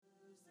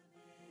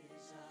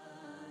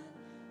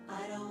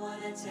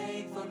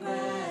Take for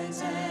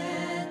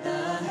granted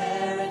the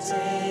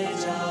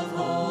heritage of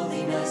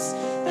holiness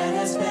that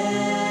has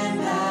been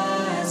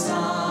passed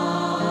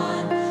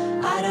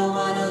on. I don't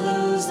want to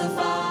lose the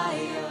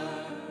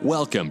fire.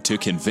 Welcome to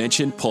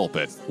Convention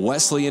Pulpit,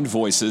 Wesleyan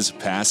Voices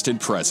Past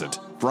and Present,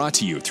 brought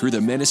to you through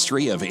the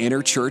Ministry of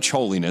Interchurch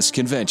Holiness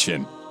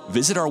Convention.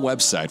 Visit our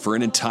website for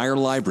an entire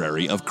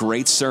library of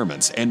great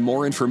sermons and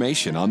more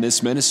information on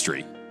this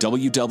ministry,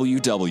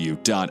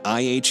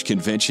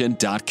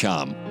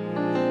 www.ihconvention.com.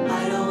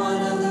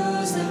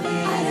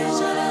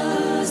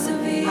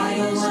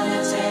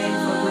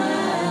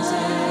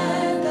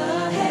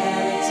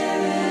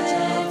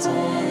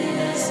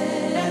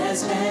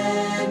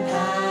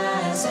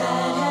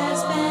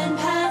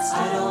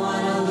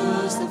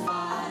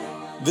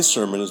 This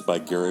sermon is by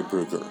Gary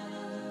Brugger.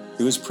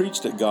 It was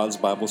preached at God's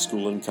Bible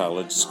School and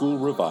College School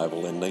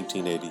Revival in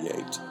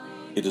 1988.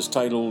 It is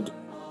titled,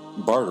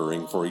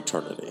 Bartering for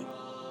Eternity.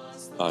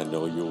 I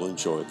know you'll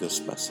enjoy this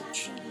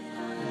message.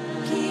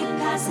 Keep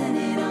passing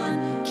it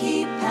on,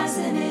 keep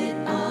passing it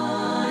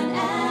on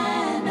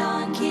and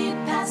on. Keep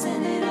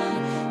passing it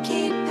on,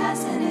 keep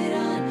passing it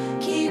on,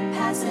 keep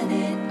passing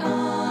it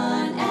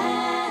on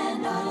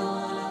and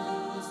on.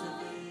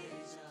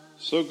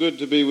 So good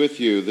to be with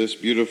you this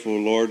beautiful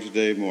Lord's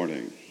Day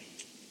morning.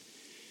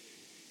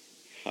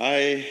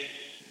 I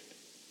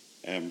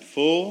am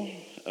full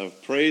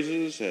of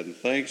praises and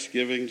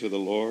thanksgiving to the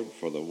Lord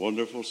for the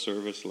wonderful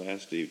service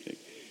last evening.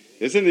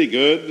 Isn't he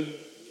good?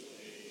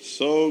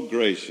 So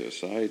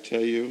gracious. I tell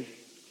you,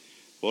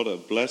 what a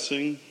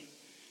blessing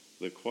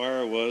the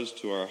choir was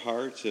to our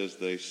hearts as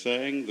they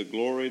sang the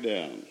glory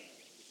down.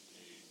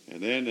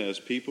 And then as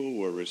people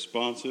were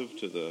responsive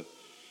to the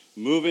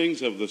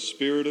movings of the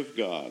Spirit of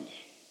God.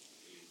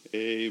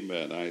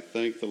 Amen. I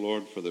thank the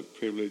Lord for the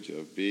privilege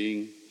of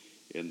being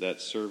in that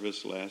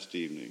service last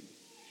evening.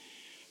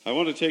 I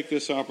want to take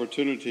this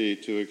opportunity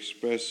to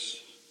express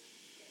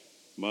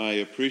my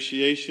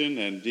appreciation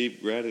and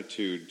deep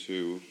gratitude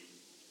to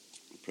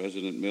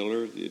President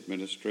Miller, the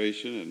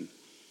administration, and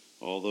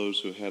all those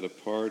who had a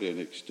part in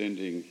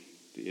extending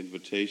the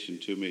invitation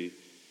to me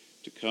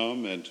to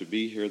come and to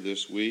be here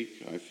this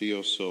week. I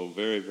feel so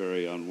very,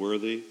 very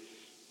unworthy.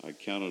 I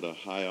count it a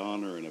high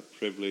honor and a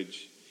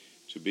privilege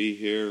to be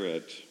here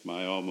at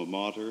my alma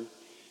mater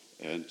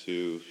and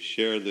to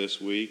share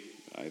this week.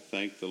 I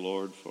thank the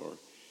Lord for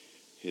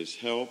his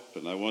help,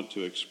 and I want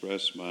to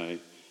express my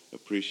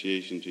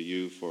appreciation to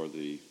you for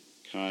the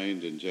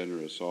kind and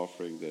generous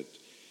offering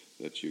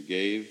that you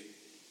gave.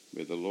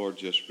 May the Lord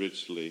just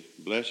richly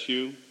bless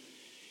you.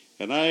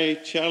 And I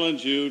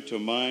challenge you to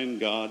mind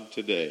God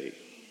today.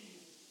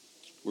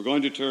 We're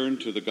going to turn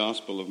to the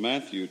Gospel of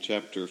Matthew,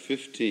 chapter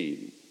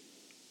 15.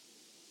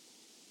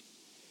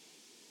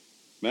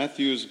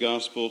 Matthew's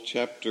Gospel,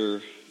 chapter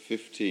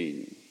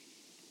 15.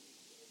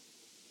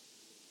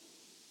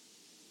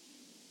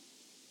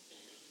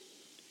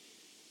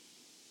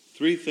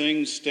 Three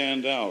things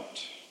stand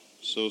out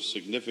so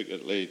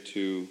significantly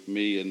to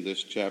me in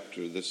this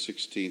chapter, the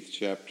 16th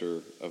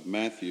chapter of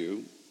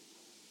Matthew.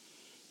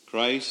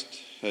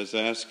 Christ has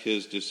asked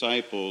his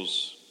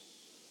disciples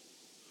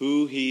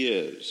who he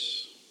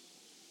is,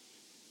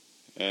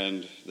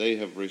 and they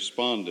have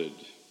responded,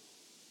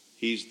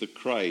 he's the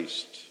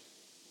Christ,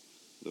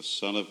 the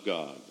Son of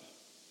God.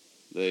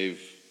 They've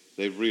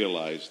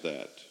realized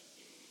that.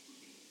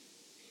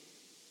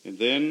 And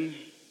then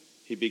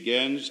he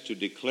begins to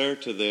declare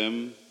to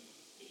them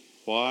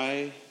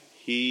why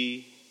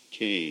he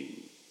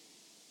came.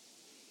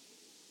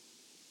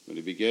 When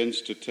he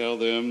begins to tell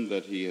them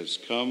that he has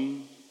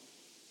come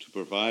to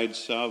provide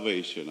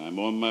salvation. I'm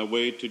on my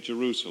way to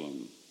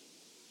Jerusalem.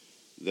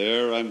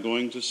 There I'm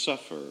going to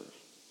suffer.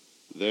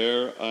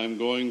 There I'm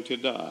going to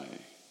die.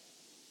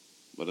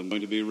 But I'm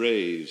going to be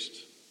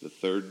raised the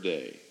third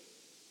day.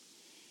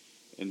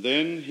 And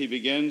then he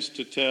begins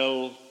to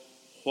tell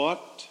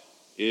what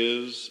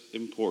is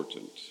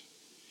important.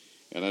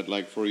 And I'd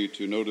like for you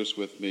to notice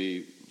with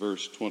me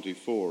verse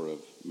 24 of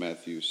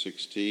Matthew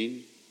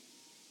 16.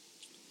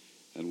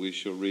 And we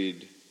shall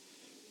read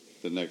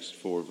the next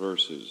 4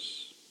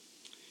 verses.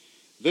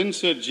 Then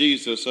said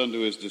Jesus unto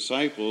his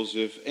disciples,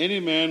 If any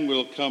man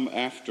will come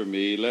after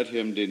me, let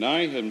him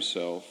deny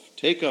himself,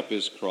 take up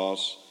his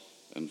cross,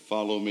 and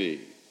follow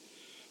me.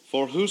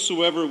 For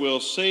whosoever will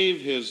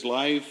save his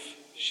life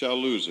shall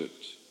lose it.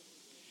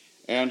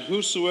 And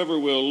whosoever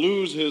will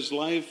lose his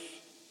life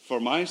for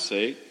my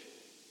sake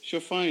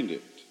shall find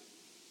it.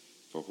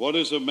 For what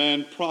is a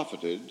man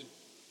profited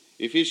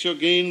if he shall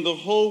gain the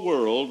whole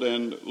world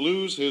and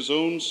lose his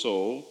own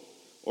soul?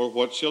 Or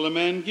what shall a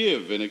man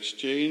give in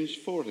exchange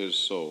for his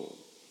soul?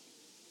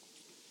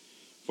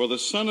 For the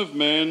Son of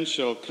Man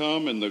shall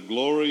come in the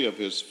glory of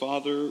his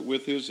Father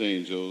with his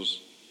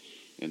angels,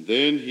 and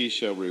then he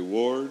shall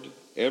reward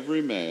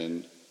every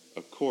man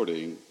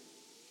according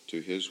to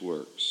his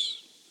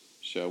works.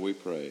 Shall we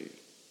pray?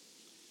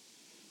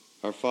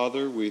 Our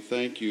Father, we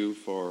thank you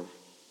for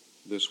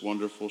this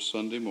wonderful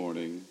Sunday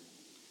morning,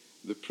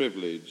 the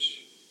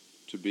privilege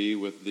to be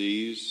with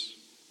these,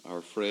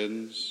 our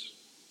friends,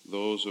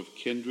 those of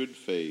kindred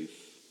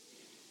faith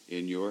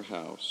in your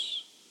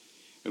house.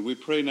 And we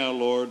pray now,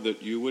 Lord,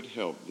 that you would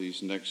help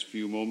these next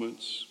few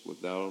moments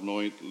with thou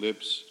anoint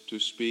lips to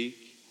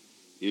speak,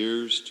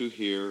 ears to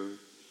hear,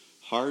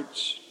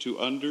 hearts to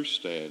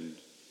understand.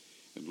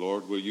 And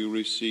Lord, will you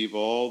receive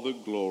all the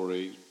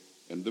glory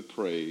and the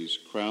praise,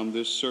 crown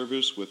this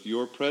service with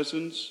your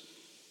presence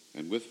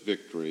and with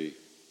victory.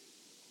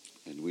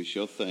 And we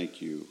shall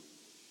thank you,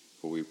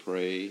 for we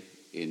pray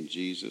in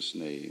Jesus'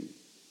 name.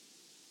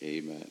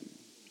 Amen.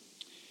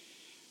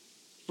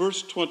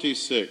 Verse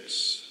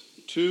 26,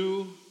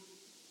 two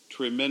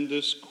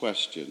tremendous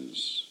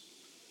questions.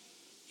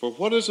 For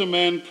what is a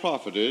man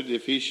profited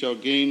if he shall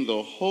gain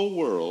the whole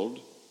world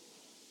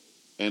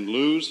and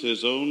lose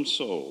his own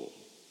soul?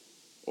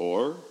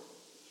 Or,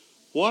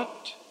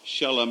 what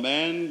shall a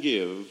man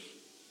give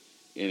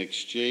in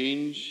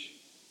exchange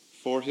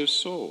for his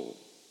soul?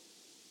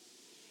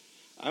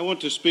 I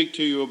want to speak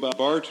to you about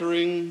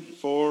bartering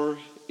for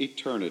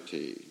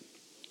eternity.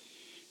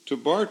 To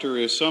barter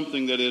is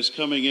something that is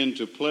coming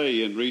into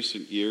play in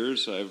recent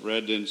years. I've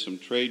read in some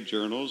trade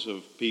journals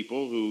of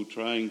people who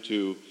trying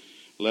to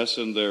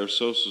lessen their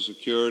Social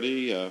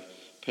Security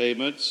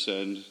payments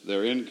and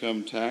their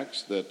income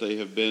tax, that they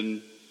have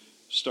been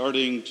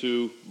starting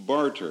to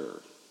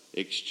barter,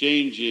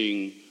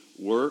 exchanging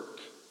work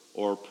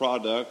or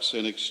products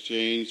in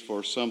exchange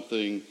for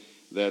something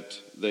that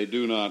they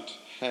do not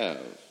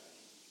have.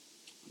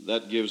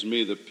 That gives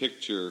me the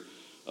picture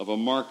of a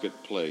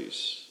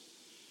marketplace.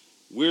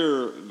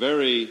 We're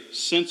very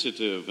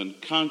sensitive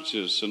and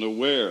conscious and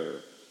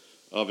aware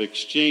of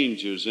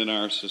exchanges in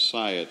our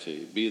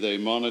society, be they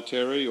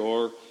monetary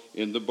or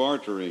in the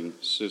bartering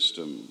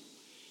system.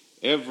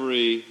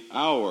 Every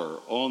hour,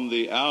 on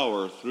the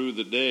hour through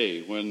the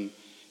day, when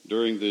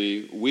during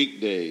the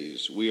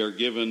weekdays we are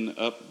given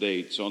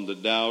updates on the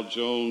Dow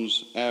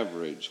Jones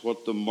average,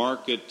 what the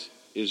market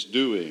is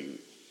doing.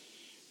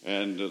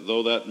 And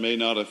though that may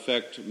not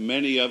affect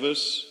many of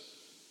us,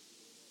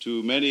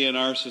 to many in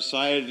our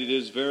society, it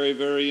is very,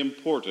 very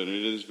important.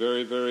 It is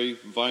very, very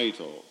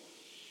vital.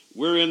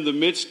 We're in the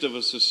midst of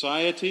a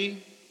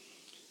society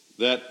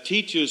that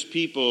teaches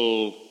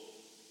people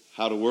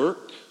how to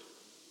work,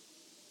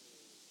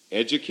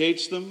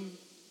 educates them,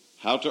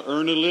 how to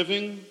earn a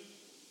living,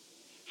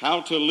 how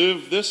to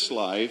live this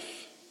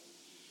life.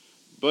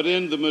 But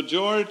in the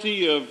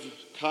majority of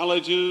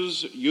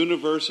colleges,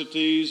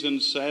 universities,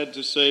 and sad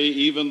to say,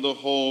 even the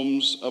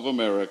homes of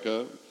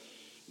America,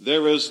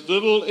 there is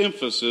little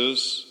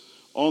emphasis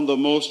on the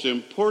most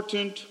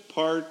important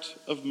part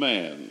of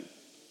man,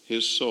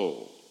 his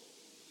soul.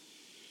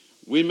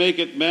 We make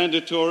it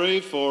mandatory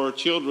for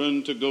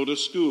children to go to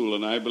school,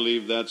 and I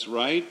believe that's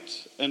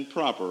right and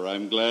proper.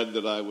 I'm glad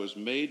that I was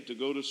made to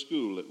go to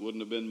school. It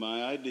wouldn't have been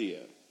my idea.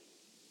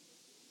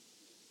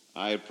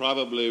 I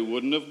probably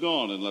wouldn't have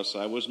gone unless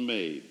I was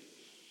made.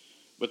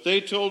 But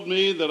they told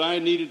me that I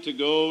needed to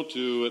go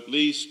to at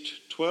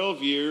least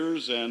 12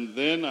 years, and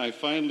then I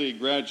finally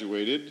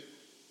graduated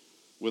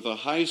with a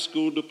high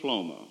school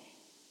diploma.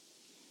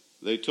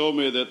 They told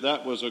me that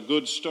that was a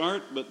good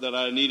start, but that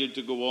I needed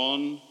to go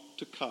on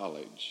to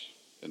college,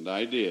 and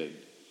I did.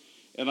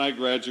 And I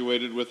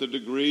graduated with a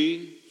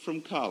degree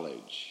from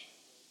college.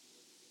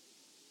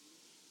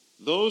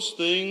 Those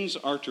things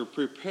are to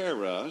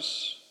prepare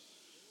us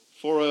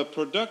for a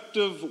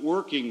productive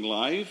working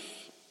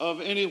life of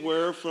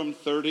anywhere from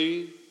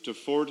 30 to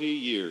 40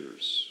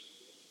 years.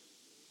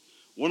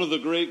 One of the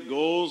great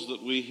goals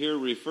that we hear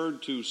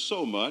referred to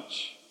so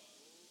much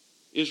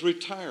is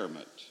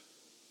retirement,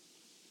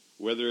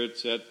 whether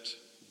it's at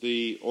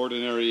the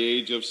ordinary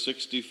age of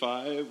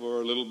 65 or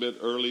a little bit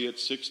early at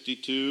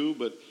 62.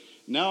 But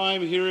now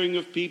I'm hearing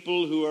of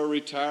people who are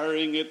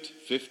retiring at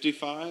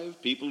 55,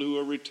 people who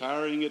are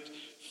retiring at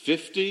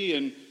 50,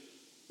 and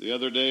the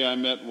other day I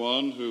met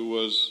one who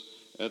was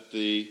at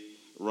the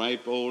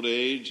ripe old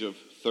age of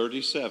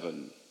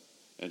 37,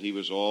 and he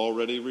was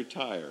already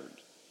retired.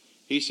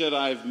 He said,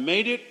 I've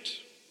made it,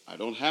 I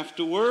don't have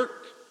to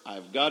work,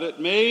 I've got it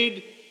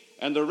made,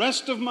 and the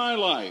rest of my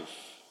life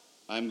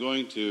I'm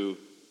going to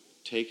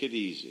take it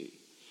easy.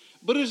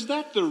 But is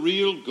that the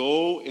real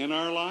goal in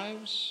our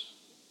lives?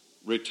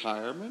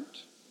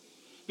 Retirement?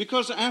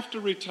 Because after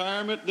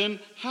retirement, then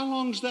how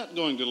long is that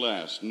going to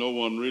last? No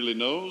one really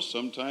knows.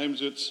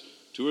 Sometimes it's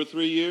 2 or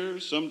 3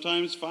 years,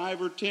 sometimes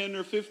 5 or 10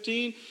 or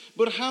 15,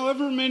 but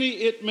however many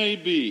it may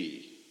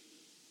be,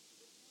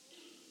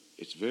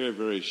 it's very,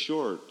 very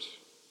short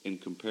in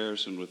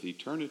comparison with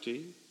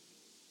eternity.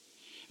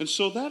 And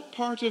so that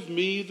part of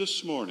me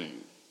this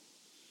morning,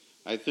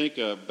 I think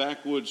a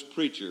backwoods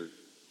preacher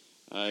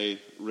I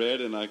read,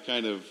 and I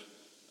kind of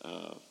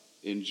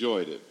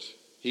enjoyed it.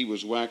 He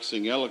was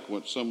waxing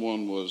eloquent.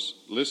 Someone was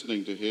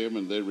listening to him,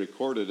 and they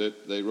recorded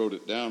it. They wrote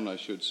it down, I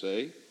should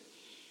say.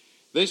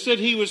 They said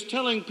he was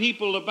telling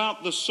people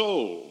about the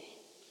soul.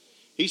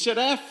 He said,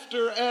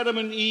 after Adam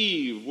and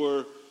Eve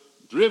were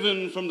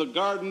driven from the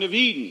Garden of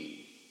Eden,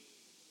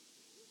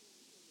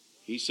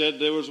 He said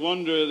there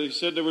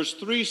was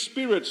three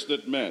spirits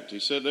that met. He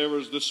said there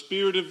was the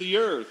spirit of the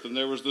earth, and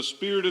there was the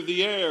spirit of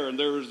the air, and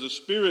there was the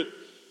spirit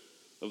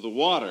of the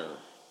water.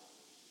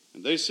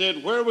 And they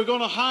said, where are we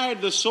going to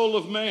hide the soul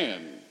of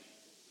man?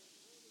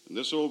 And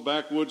this old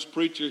backwoods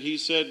preacher, he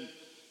said,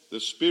 the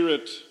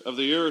spirit of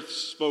the earth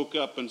spoke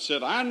up and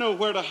said, I know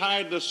where to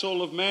hide the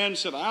soul of man.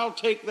 Said, I'll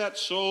take that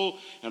soul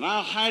and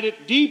I'll hide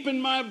it deep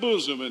in my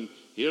bosom, and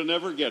he'll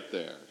never get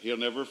there. He'll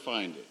never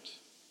find it.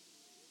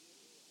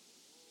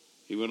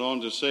 He went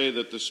on to say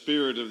that the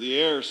spirit of the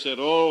air said,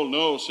 oh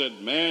no,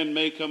 said, man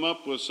may come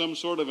up with some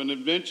sort of an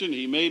invention.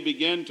 He may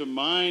begin to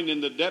mine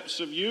in the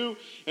depths of you,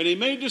 and he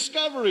may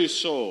discover his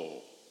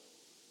soul.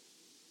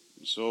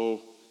 And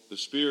so the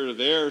spirit of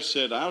the air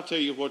said, I'll tell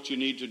you what you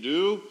need to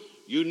do.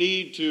 You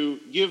need to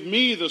give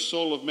me the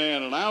soul of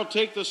man, and I'll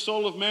take the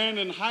soul of man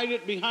and hide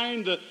it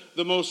behind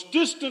the most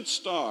distant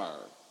star.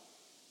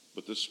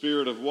 But the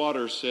spirit of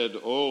water said,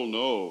 oh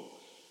no,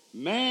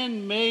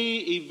 man may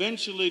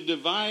eventually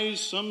devise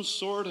some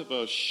sort of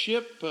a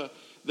ship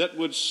that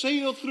would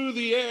sail through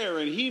the air,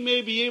 and he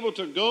may be able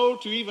to go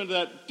to even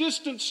that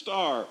distant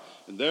star,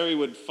 and there he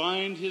would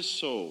find his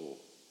soul.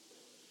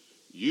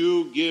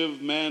 You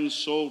give man's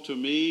soul to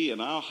me,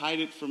 and I'll hide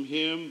it from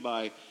him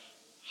by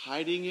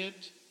hiding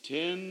it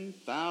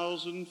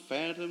 10,000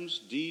 fathoms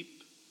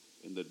deep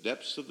in the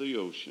depths of the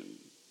ocean.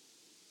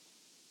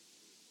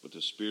 But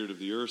the spirit of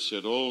the earth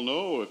said, oh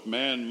no, if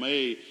man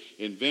may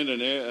invent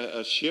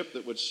a ship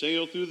that would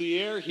sail through the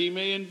air, he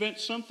may invent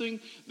something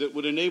that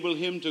would enable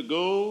him to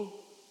go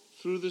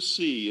through the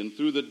sea and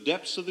through the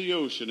depths of the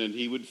ocean, and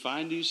he would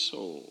find his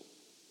soul.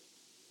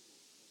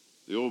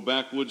 The old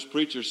backwoods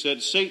preacher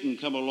said, Satan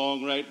come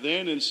along right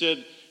then and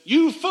said,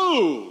 you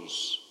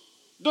fools!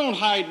 Don't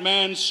hide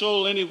man's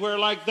soul anywhere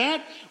like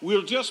that.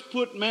 We'll just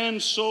put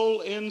man's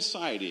soul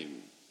inside him.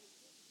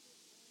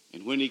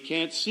 And when he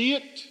can't see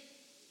it,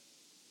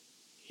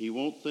 he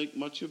won't think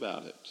much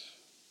about it.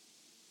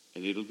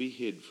 And it'll be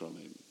hid from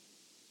him.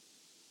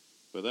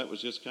 Well, that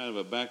was just kind of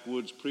a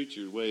backwoods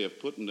preacher way of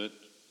putting it.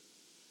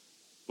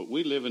 But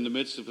we live in the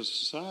midst of a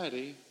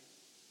society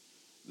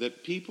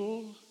that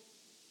people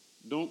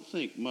don't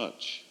think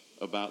much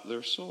about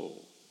their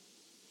soul.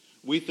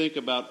 We think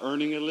about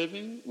earning a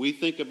living. We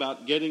think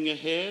about getting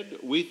ahead.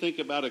 We think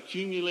about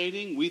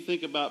accumulating. We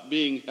think about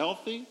being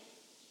healthy.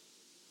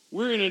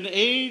 We're in an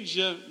age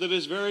that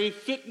is very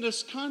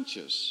fitness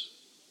conscious.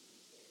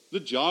 The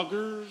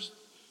joggers,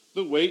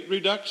 the weight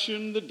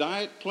reduction, the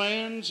diet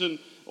plans, and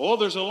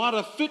there's a lot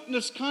of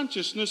fitness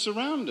consciousness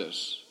around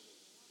us.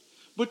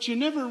 But you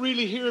never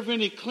really hear of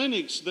any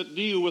clinics that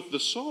deal with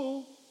the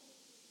soul.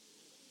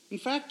 In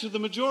fact, to the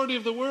majority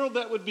of the world,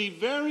 that would be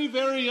very,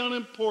 very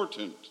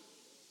unimportant.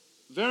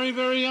 Very,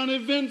 very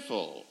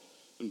uneventful,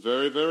 and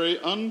very, very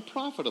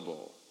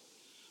unprofitable.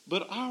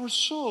 But our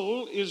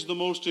soul is the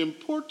most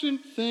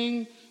important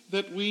thing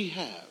that we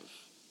have.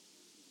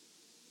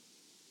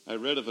 I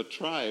read of a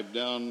tribe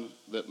down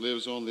that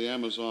lives on the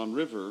Amazon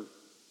River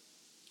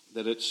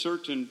that at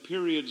certain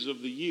periods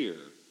of the year,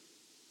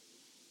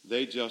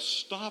 they just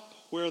stop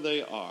where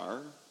they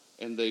are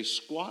and they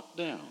squat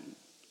down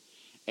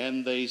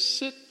and they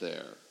sit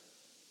there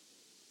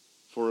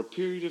for a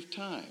period of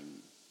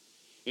time.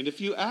 And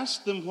if you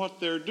ask them what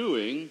they're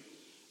doing,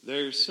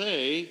 they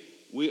say,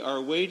 we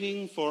are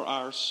waiting for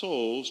our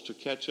souls to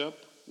catch up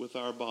with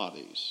our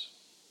bodies.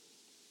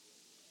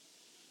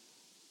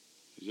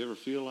 Did you ever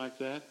feel like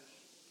that?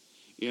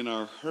 In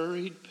our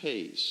hurried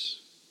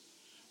pace,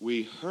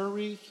 we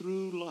hurry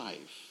through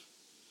life.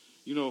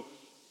 You know,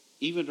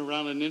 even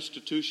around an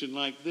institution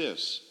like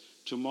this,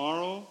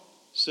 tomorrow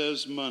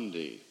says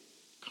Monday,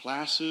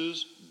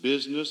 classes,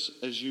 business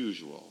as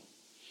usual.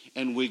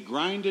 And we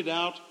grind it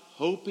out,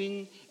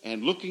 hoping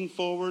and looking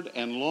forward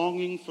and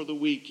longing for the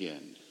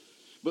weekend.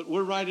 But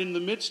we're right in the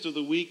midst of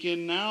the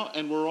weekend now,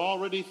 and we're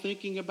already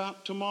thinking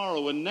about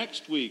tomorrow and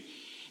next week.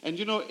 And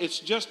you know, it's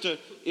just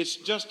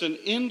an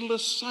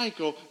endless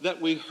cycle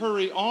that we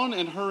hurry on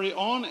and hurry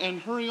on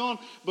and hurry on.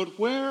 But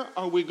where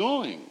are we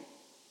going?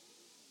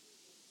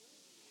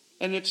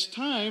 And it's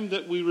time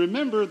that we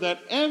remember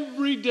that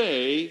every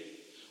day,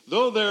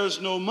 though there's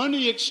no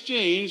money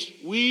exchanged,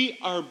 we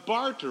are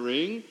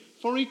bartering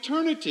for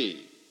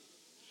eternity.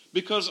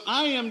 Because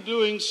I am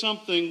doing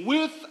something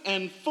with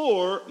and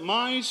for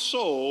my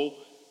soul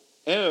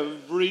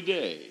every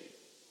day.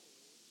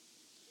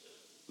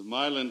 The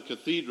Milan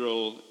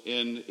Cathedral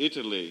in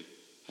Italy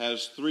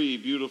has 3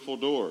 beautiful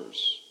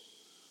doors.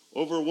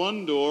 Over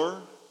one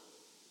door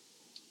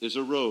is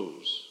a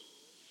rose.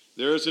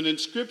 There is an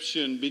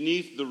inscription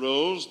beneath the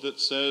rose that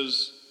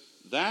says,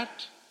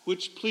 "That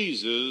which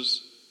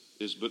pleases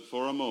is but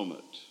for a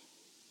moment."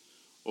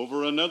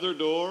 Over another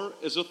door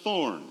is a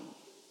thorn.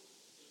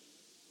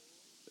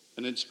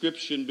 An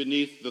inscription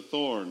beneath the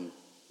thorn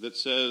that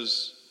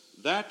says,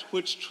 "That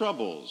which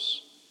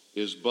troubles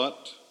is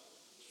but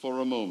for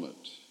a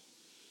moment."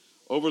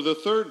 Over the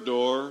third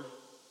door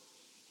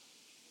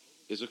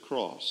is a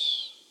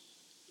cross.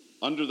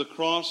 Under the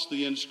cross,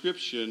 the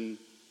inscription,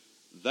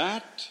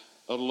 "That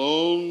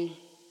alone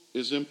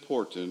is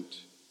important.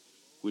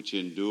 which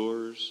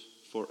endures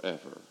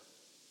forever.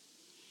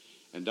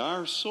 And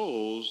our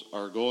souls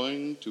are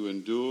going to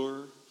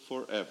endure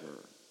forever.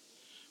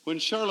 When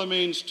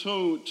Charlemagne's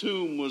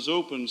tomb was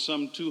opened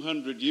some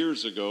 200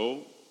 years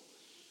ago,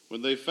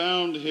 when they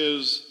found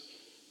his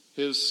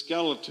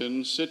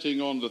skeleton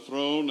sitting on the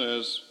throne,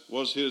 as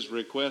was his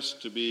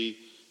request to be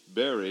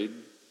buried,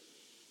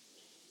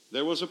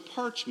 there was a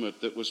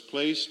parchment that was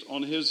placed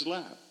on his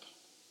lap.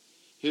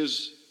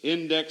 His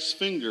index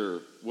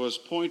finger was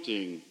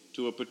pointing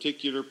to a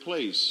particular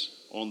place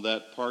on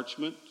that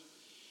parchment.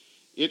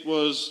 It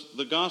was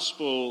the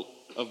Gospel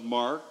of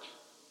Mark,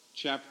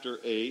 chapter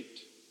 8,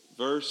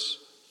 verse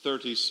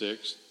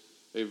 36,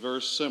 a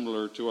verse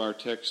similar to our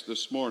text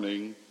this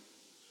morning.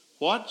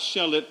 What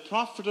shall it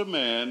profit a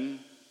man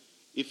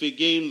if he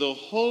gain the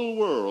whole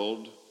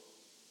world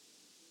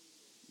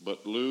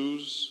but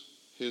lose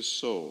his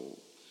soul?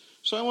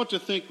 So I want to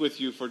think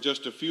with you for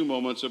just a few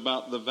moments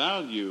about the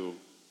value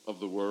of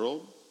the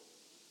world,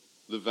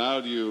 the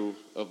value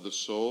of the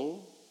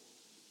soul,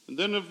 and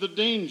then of the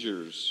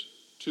dangers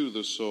to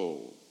the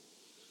soul.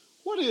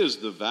 What is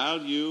the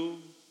value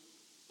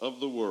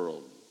of the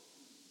world?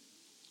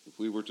 If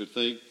we were to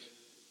think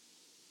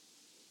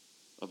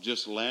of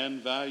just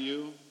land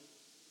value,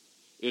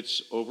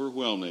 it's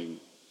overwhelming.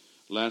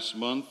 Last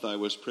month I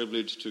was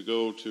privileged to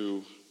go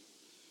to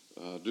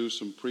do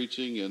some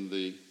preaching in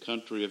the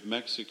country of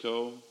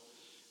Mexico.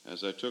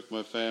 As I took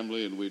my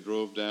family and we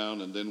drove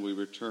down and then we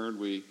returned,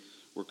 we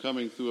were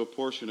coming through a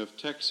portion of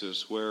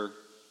Texas where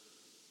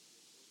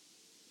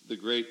the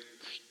great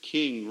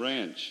King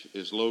Ranch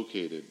is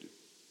located.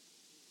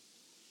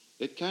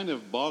 It kind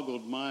of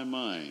boggled my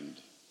mind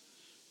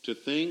to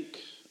think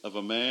of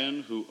a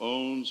man who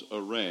owns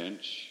a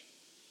ranch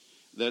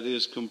that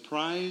is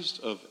comprised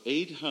of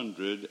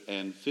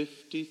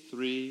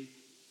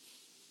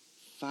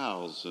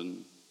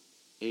 853,000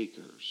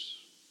 acres.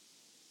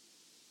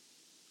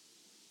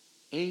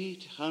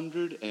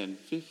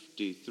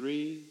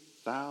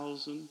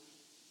 853,000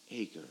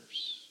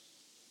 acres.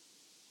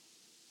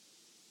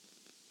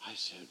 I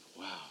said,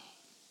 wow,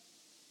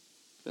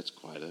 that's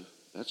quite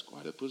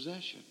a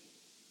possession.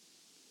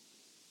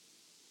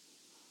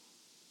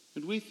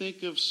 And we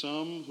think of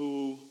some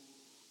who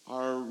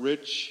are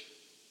rich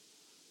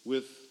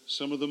with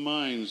some of the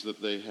mines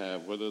that they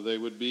have, whether they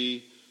would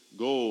be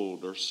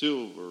gold or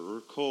silver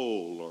or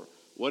coal or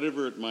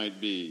whatever it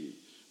might be.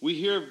 We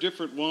hear of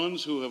different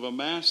ones who have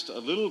amassed a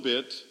little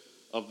bit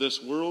of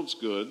this world's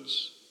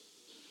goods.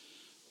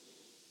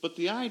 But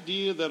the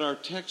idea that our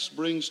text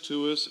brings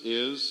to us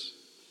is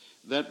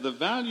that the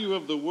value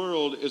of the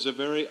world is a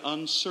very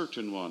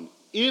uncertain one.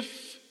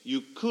 If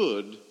you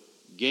could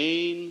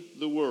gain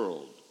the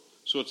world.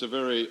 So it's a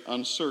very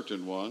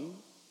uncertain one.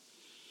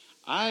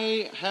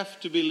 I have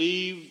to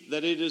believe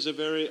that it is a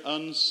very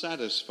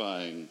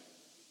unsatisfying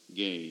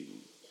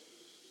gain.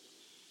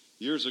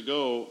 Years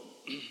ago,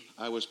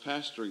 I was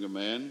pastoring a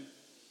man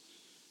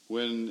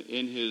when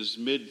in his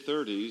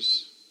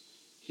mid-30s,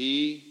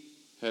 he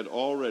had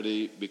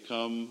already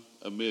become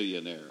a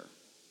millionaire.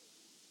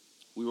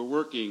 We were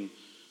working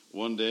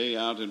one day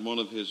out in one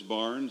of his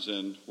barns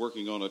and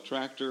working on a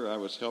tractor. I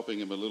was helping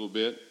him a little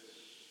bit.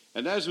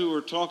 And as we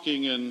were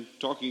talking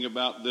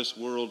about this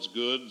world's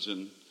goods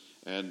and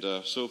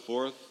so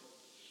forth,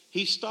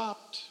 he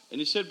stopped and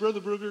he said, Brother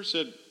Brugger,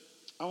 said,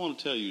 I want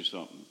to tell you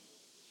something.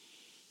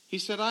 He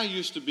said, I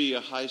used to be a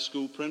high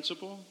school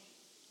principal.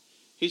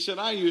 He said,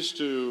 I used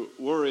to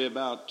worry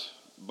about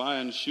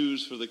buying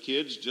shoes for the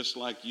kids just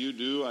like you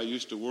do. I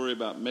used to worry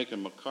about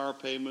making my car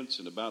payments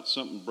and about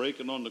something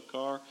breaking on the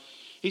car.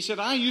 He said,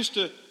 I used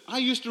to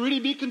really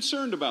be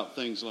concerned about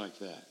things like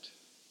that.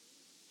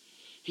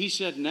 He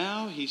said,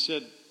 now,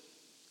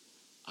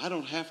 I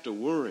don't have to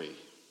worry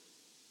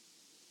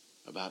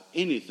about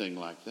anything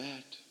like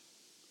that.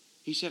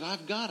 He said,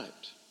 I've got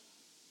it.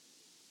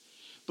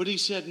 But he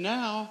said,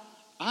 now,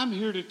 I'm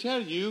here to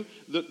tell you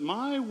that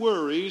my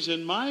worries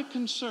and my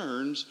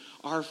concerns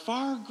are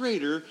far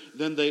greater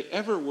than they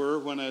ever were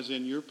when I was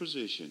in your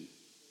position.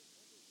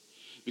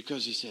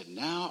 Because he said,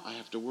 now I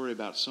have to worry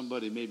about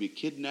somebody maybe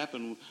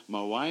kidnapping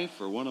my wife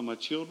or one of my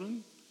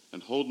children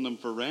and holding them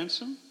for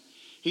ransom.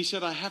 He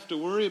said, I have to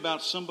worry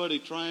about somebody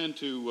trying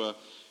to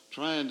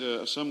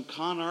some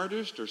con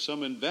artist or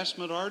some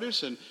investment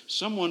artist and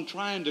someone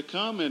trying to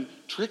come and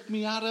trick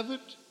me out of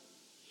it.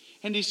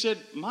 And he said,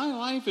 my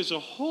life is a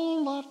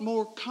whole lot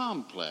more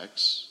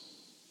complex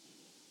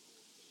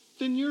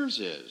than yours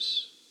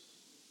is.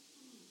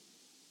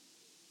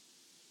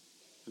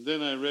 And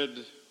then I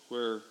read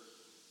where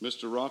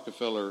Mr.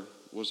 Rockefeller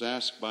was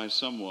asked by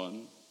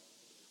someone,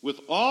 with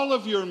all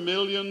of your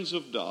millions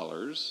of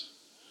dollars,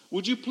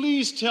 would you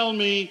please tell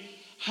me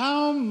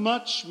how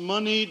much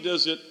money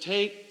does it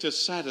take to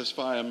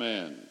satisfy a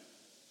man?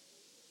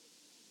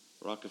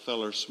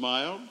 Rockefeller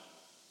smiled.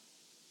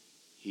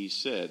 He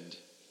said,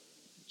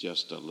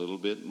 just a little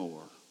bit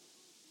more.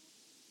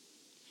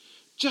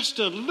 Just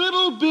a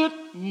little bit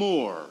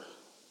more.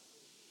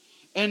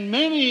 And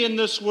many in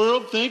this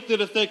world think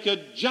that if they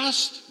could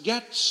just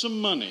get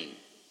some money,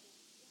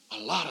 a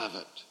lot of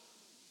it,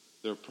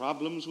 their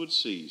problems would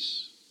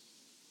cease.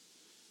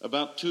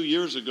 About 2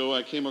 years ago,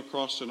 I came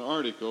across an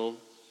article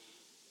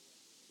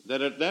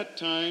that at that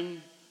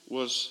time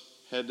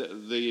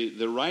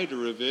the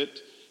writer of it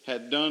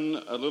had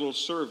done a little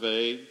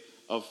survey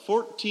of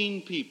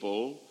 14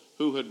 people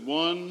who had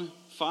won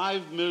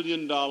 $5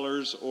 million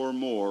or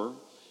more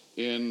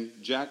in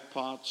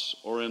jackpots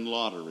or in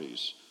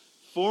lotteries.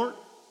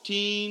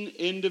 14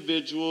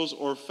 individuals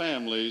or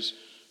families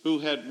who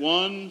had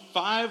won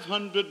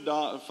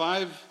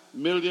 $5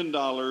 million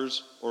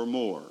or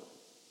more.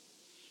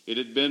 It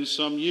had been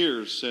some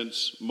years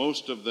since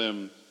most of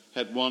them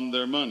had won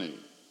their money.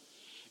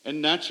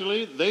 And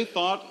naturally, they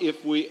thought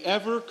if we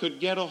ever could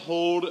get a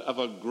hold of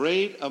a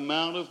great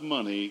amount of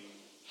money,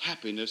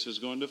 happiness is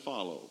going to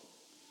follow.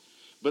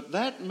 But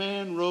that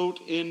man wrote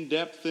in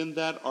depth in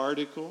that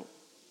article,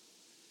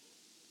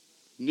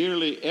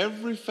 nearly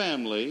every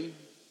family,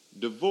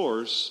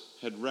 divorce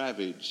had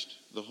ravaged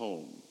the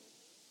home.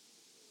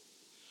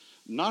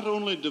 Not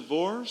only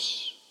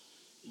divorce,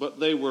 but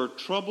they were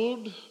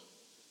troubled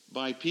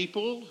by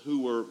people who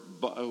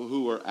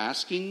were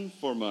asking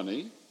for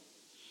money.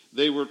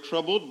 They were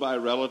troubled by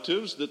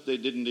relatives that they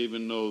didn't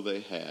even know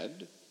they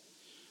had.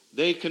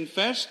 They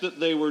confessed that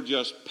they were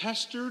just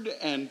pestered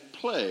and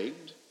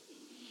plagued.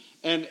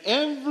 And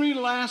every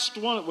last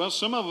one, well,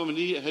 some of them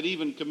had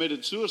even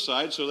committed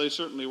suicide, so they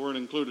certainly weren't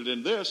included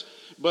in this.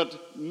 But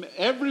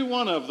every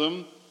one of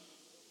them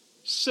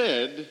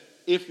said,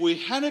 if we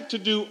had it to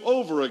do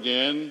over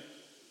again,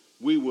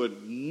 we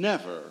would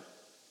never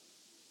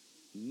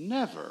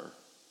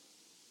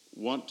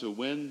want to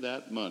win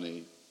that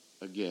money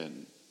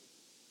again.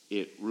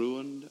 It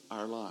ruined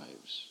our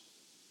lives.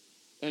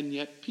 And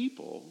yet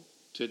people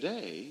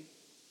today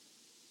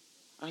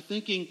are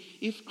thinking,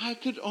 if I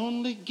could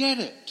only get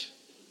it.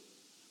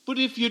 But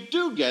if you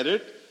do get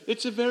it,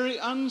 it's a very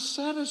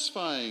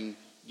unsatisfying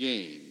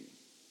gain.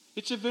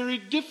 It's a very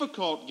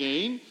difficult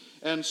gain,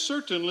 and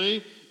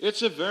certainly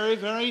it's a very,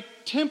 very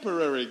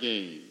temporary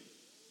gain.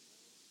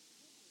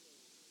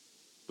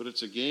 But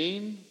it's a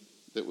gain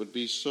that would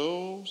be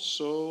so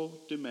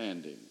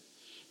demanding.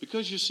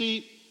 Because you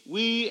see,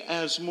 we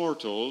as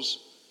mortals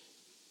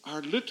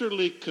are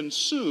literally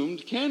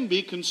can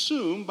be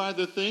consumed by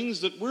the things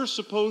that we're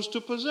supposed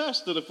to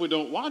possess, that if we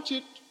don't watch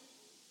it,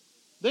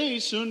 they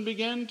soon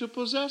begin to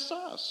possess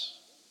us.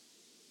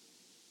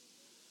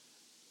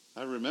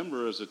 I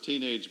remember as a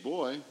teenage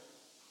boy,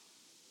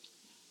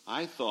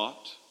 I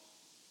thought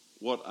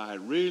what I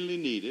really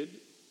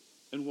needed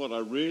and what I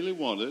really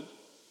wanted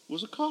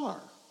was a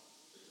car.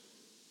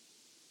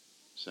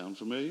 Sound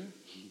familiar?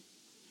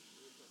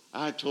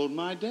 I told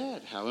my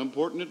dad how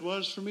important it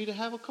was for me to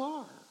have a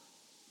car.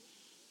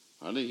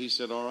 Honey, he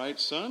said, all right,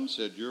 son,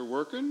 said, you're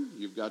working,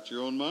 you've got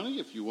your own money.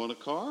 If you want a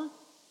car,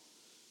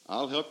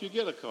 I'll help you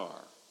get a car.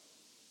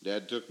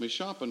 Dad took me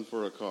shopping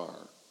for a car.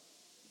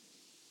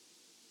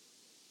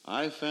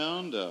 I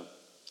found a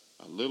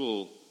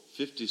little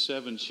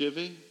 57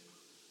 Chevy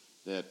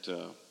that,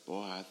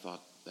 I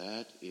thought,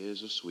 that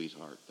is a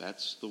sweetheart.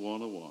 That's the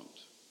one I want.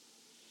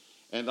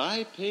 And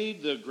I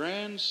paid the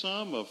grand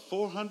sum of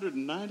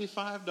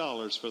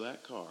 $495 for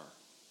that car.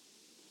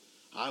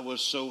 I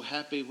was so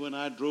happy when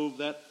I drove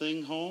that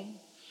thing home.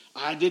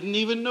 I didn't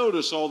even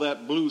notice all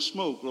that blue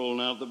smoke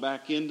rolling out the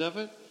back end of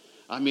it.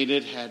 I mean,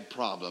 it had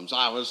problems.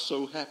 I was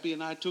so happy,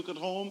 and I took it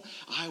home.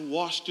 I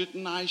washed it,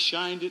 and I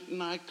shined it,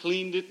 and I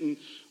cleaned it. And,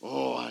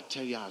 I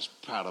tell you, I was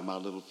proud of my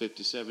little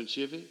 57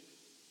 Chevy.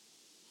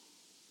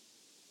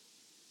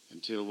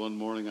 Until one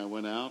morning I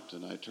went out,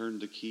 and I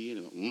turned the key,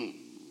 and it went,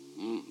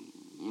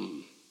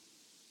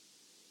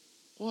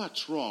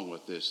 What's wrong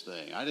with this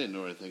thing? I didn't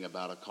know anything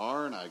about a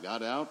car, and I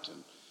got out,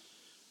 and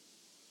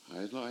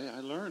I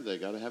learned they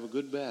got to have a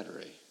good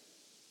battery.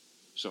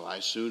 So I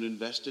soon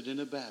invested in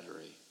a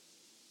battery.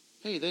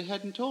 Hey, they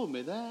hadn't told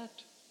me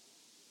that.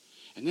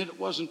 And then it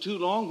wasn't too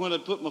long when I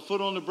put my foot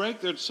on the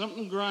brake, there's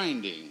something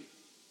grinding.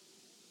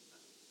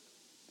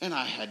 And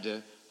I had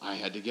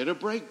to get a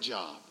brake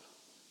job.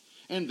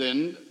 And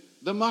then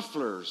the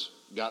mufflers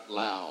got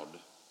loud.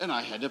 And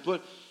I had to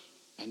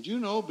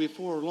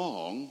before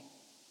long,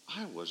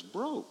 I was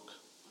broke.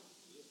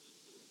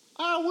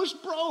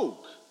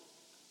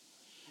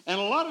 And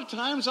a lot of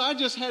times I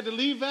just had to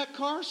leave that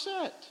car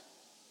set.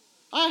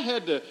 I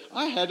had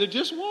to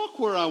just walk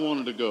where I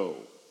wanted to go.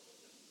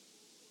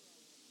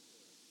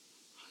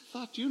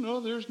 I thought,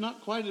 there's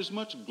not quite as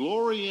much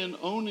glory in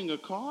owning a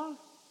car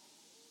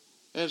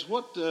as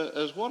what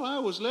I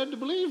was led to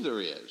believe there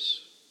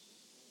is.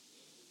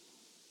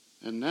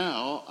 And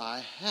now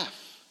I have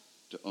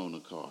to own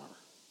a car.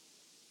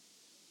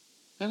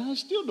 And I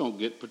still don't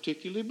get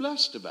particularly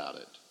blessed about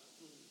it.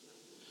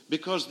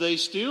 Because they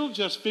still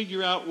just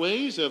figure out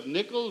ways of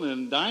nickel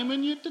and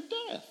diming you to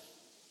death.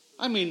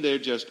 I mean, they're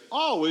just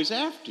always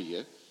after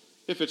you.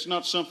 If it's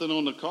not something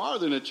on the car,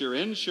 then it's your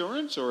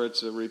insurance or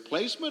it's a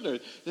replacement, or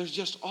there's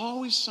just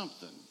always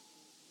something.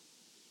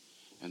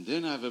 And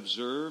then I've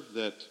observed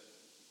that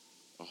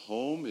a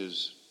home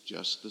is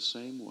just the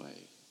same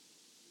way.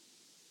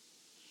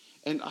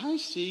 And I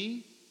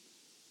see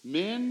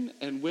men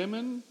and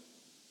women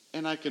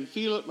And I can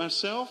feel it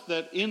myself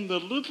that in the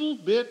little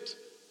bit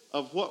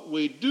of what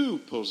we do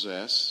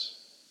possess,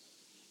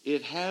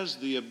 it has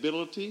the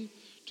ability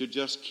to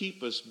just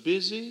keep us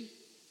busy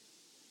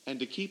and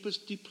to keep us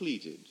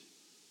depleted.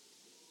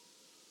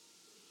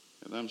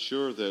 And I'm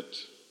sure that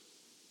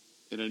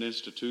in an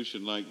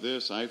institution like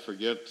this, I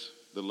forget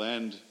the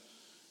land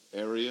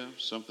area,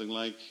 something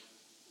like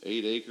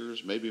 8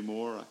 acres, maybe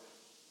more,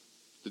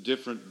 the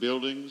different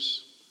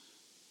buildings.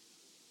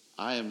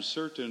 I am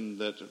certain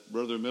that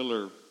Brother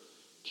Miller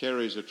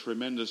carries a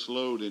tremendous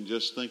load in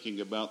just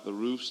thinking about the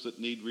roofs that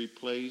need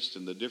replaced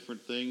and the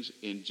different things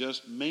in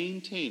just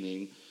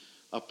maintaining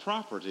a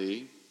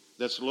property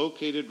that's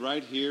located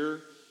right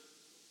here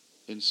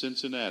in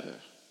Cincinnati.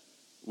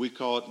 We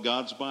call it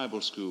God's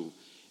Bible School.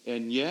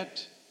 And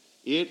yet,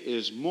 it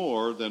is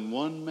more than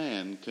one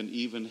man can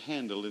even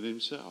handle it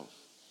himself.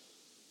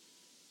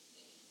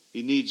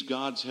 He needs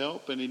God's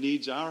help, and he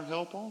needs our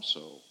help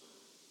also.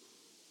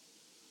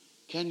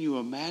 Can you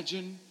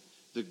imagine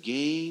the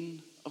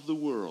gain of the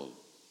world?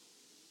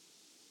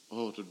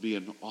 Oh, it would be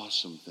an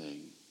awesome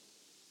thing.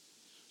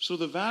 So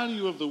the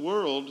value of the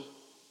world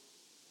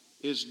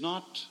is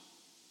not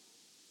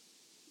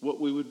what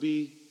we would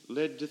be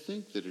led to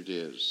think that it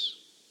is,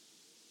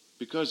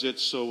 because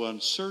it's so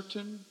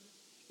uncertain,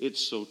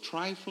 it's so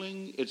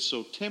trifling, it's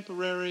so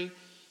temporary,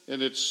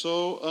 and it's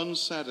so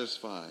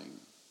unsatisfying.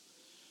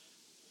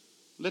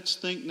 Let's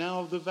think now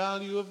of the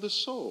value of the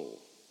soul.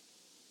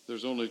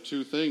 There's only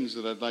 2 things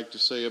that I'd like to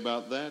say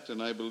about that,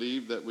 and I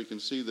believe that we can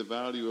see the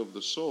value of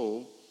the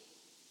soul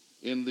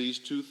in these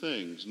 2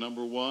 things.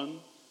 Number 1,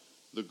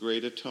 the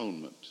great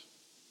atonement.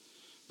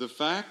 The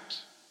fact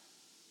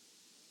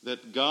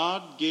that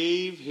God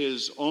gave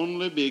his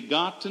only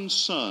begotten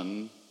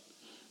Son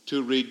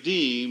to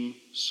redeem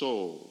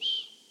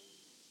souls.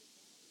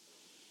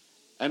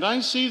 And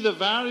I see the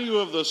value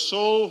of the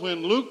soul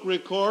when Luke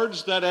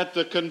records that at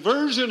the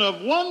conversion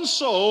of one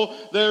soul,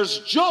 there's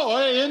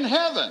joy in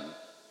heaven.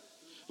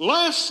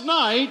 Last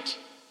night,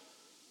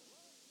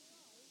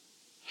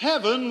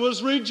 heaven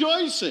was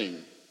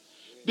rejoicing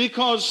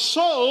because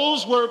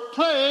souls were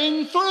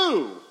praying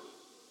through.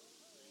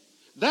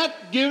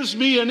 That gives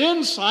me an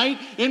insight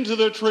into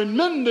the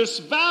tremendous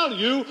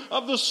value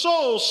of the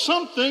soul,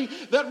 something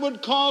that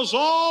would cause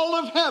all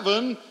of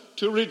heaven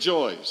to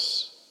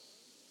rejoice.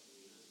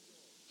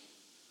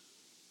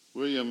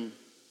 William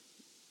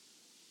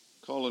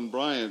Cullen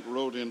Bryant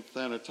wrote in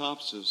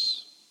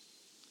Thanatopsis,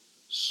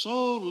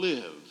 "So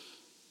live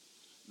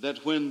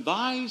that when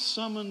thy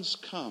summons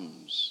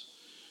comes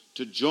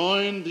to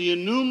join the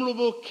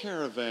innumerable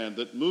caravan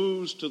that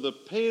moves to the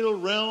pale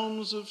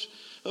realms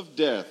of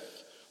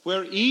death,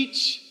 where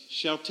each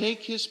shall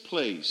take his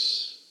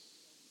place,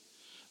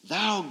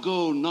 thou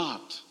go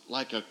not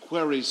like a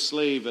quarry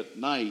slave at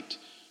night,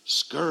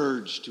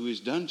 scourged to his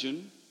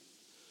dungeon,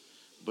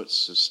 but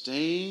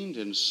sustained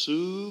and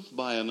soothed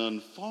by an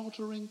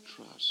unfaltering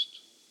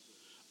trust,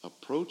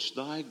 approach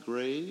thy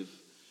grave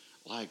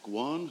like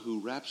one who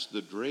wraps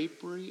the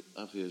drapery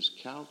of his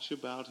couch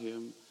about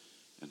him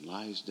and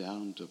lies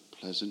down to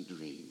pleasant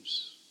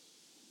dreams.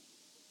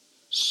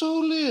 So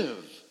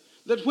live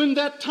that when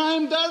that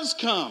time does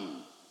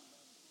come,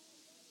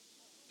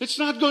 it's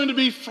not going to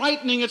be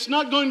frightening, it's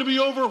not going to be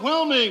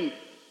overwhelming,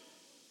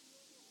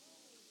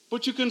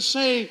 but you can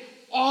say,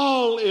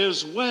 all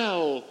is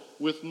well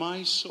with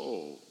my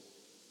soul."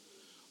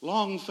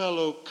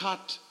 Longfellow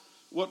caught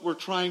what we're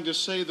trying to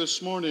say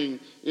this morning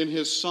in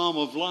his Psalm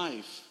of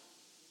Life.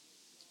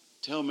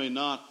 Tell me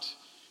not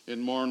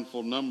in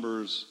mournful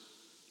numbers,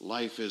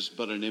 life is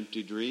but an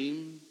empty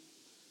dream.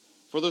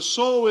 For the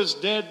soul is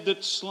dead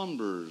that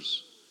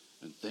slumbers,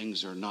 and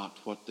things are not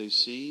what they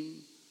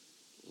seem.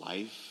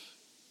 Life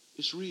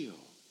is real.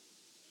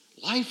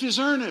 Life is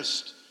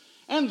earnest,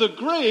 and the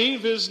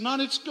grave is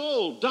not its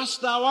goal.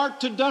 Dust thou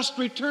art, to dust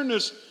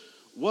returnest,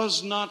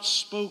 was not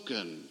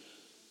spoken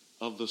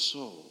of the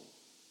soul.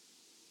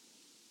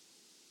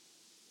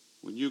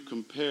 When you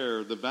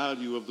compare the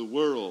value of the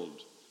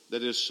world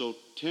that is so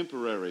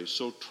temporary,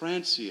 so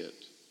transient,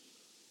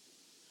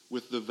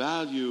 with the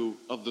value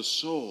of the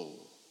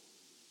soul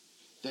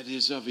that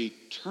is of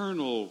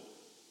eternal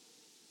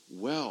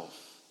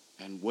wealth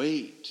and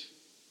weight,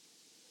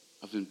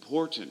 of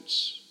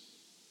importance,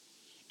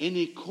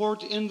 any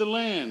court in the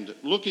land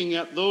looking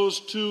at those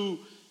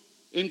 2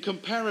 in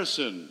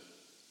comparison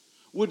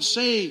would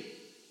say,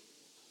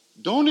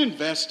 don't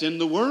invest in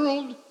the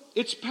world.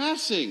 It's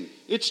passing.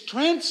 It's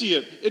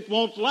transient. It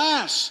won't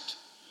last.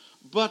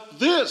 But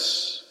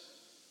this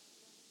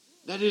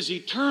that is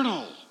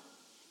eternal,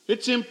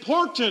 it's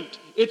important,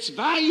 it's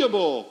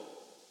valuable.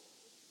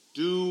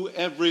 Do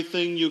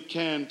everything you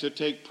can to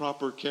take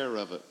proper care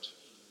of it.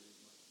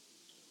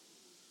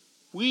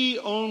 We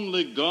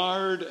only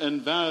guard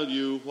and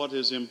value what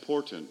is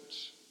important.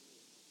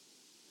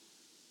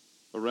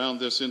 Around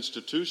this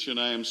institution,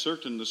 I am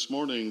certain this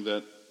morning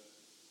that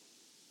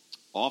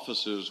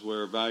offices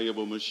where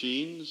valuable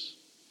machines,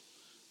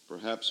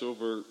 perhaps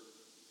over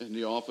in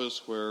the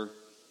office where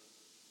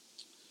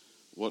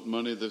what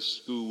money the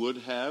school would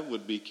have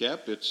would be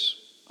kept,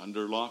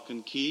 under lock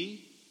and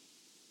key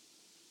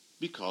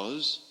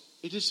because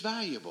it is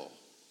valuable.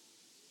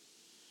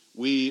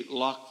 We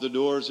lock the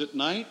doors at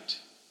night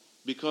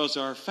because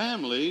our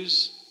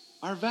families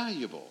are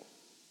valuable.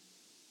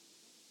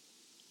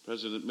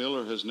 President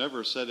Miller has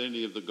never set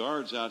any of the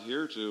guards out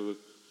here to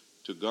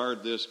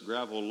guard this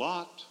gravel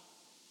lot,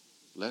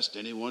 lest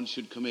anyone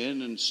should come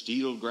in and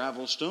steal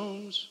gravel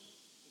stones.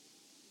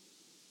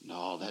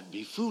 No, that'd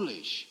be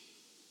foolish.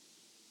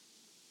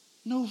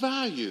 No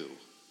value.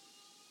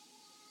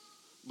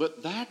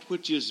 But that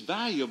which is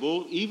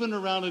valuable, even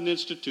around an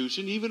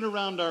institution, even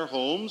around our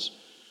homes,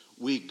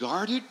 we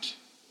guard it,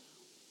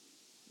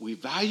 we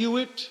value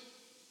it,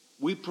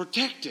 we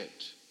protect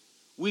it,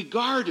 we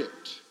guard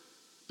it,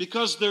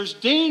 because there's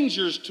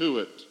dangers to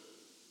it.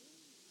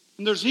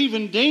 And there's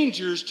even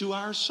dangers to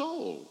our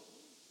soul.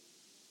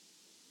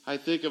 I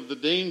think of the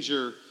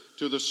danger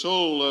to the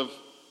soul of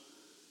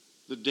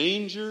the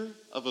danger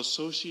of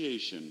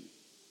association.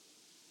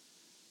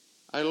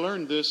 I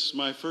learned this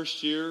my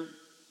first year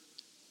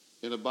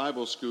in a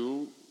Bible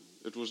school.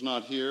 It was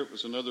not here, it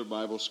was another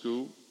Bible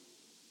school.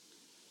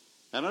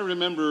 And I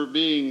remember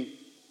being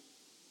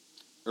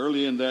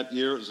early in that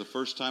year, it was the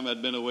first time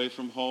I'd been away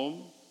from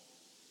home.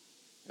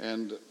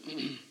 And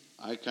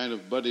I kind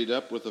of buddied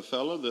up with a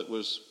fellow that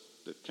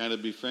kind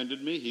of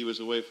befriended me. He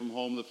was away from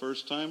home the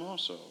first time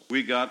also.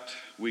 We got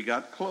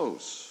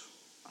close.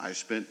 I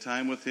spent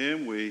time with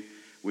him. We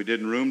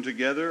didn't room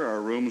together. Our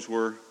rooms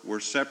were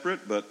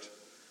separate, but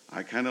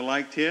I kind of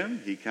liked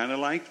him. He kind of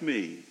liked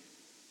me.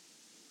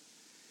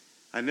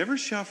 I never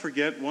shall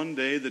forget one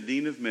day the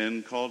Dean of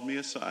Men called me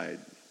aside.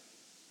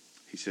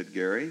 He said,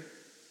 "Gary,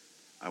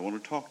 I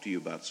want to talk to you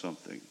about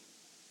something."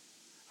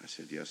 I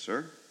said, "Yes,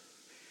 sir."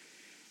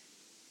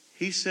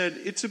 He said,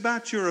 "It's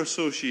about your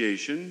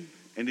association,"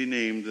 and he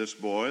named this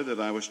boy that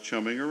I was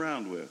chumming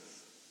around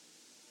with.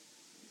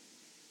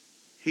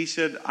 He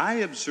said, "I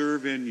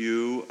observe in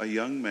you a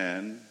young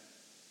man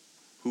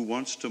who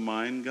wants to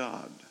mind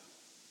God,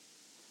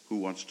 who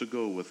wants to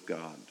go with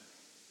God."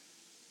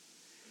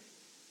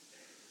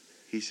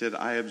 He said,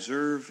 "I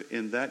observe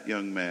in that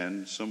young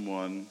man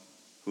someone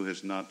who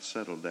has not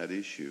settled that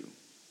issue."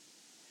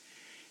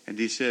 And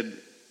he said,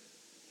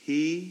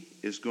 "He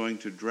is going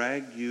to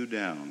drag you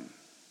down.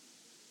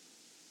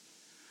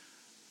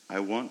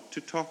 I want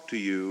to talk to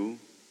you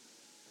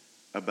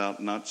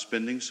about not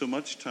spending so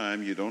much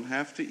time. You don't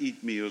have to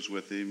eat meals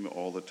with him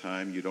all the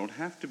time. You don't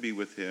have to be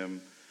with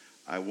him.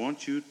 I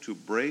want you to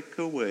break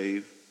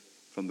away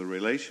from the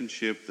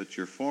relationship that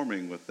you're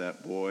forming with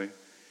that boy,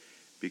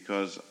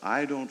 because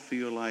I don't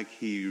feel like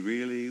he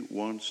really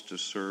wants to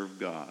serve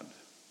God,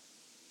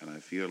 and I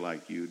feel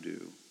like you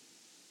do."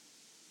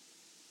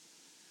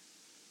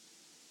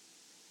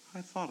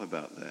 I thought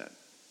about that.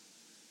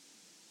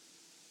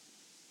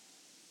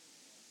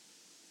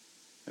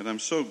 And I'm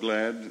so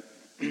glad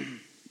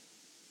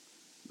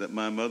that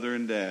my mother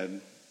and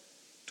dad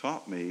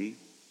taught me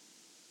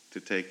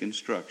to take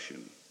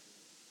instruction.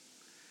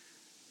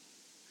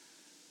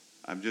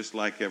 I'm just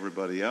like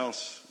everybody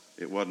else.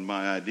 It wasn't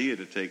my idea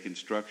to take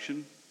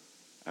instruction.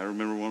 I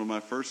remember one of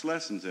my first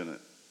lessons in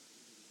it.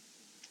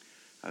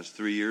 I was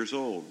 3 years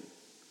old.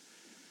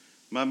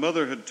 My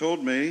mother had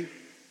told me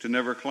to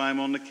never climb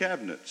on the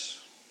cabinets.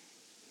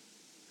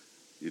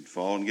 You'd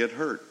fall and get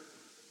hurt.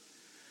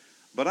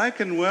 But I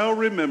can well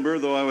remember,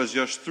 though I was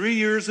just 3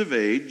 years of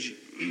age,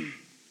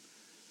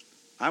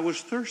 I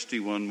was thirsty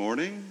one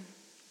morning.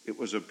 It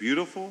was a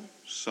beautiful,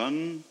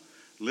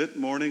 sun-lit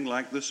morning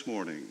like this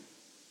morning.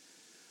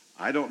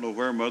 I don't know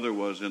where Mother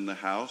was in the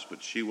house,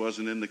 but she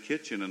wasn't in the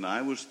kitchen, and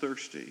I was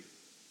thirsty.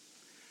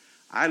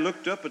 I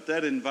looked up at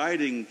that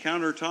inviting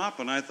countertop,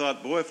 and I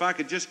thought, boy, if I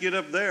could just get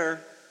up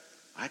there,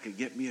 I could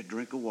get me a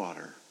drink of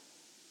water.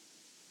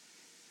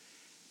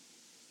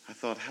 I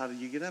thought, how do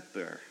you get up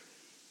there?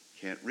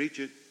 Can't reach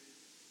it.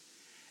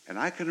 And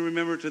I can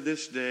remember to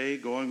this day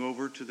going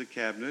over to the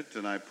cabinet,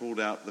 and I pulled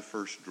out the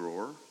first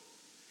drawer.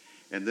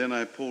 And then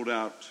I pulled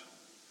out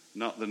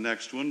not the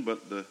next one,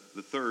 but the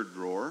third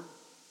drawer.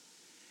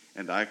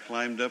 And I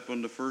climbed up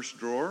on the first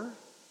drawer.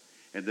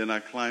 And then I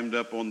climbed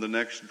up on the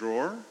next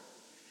drawer.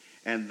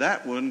 And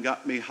that one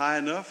got me high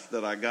enough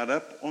that I got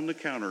up on the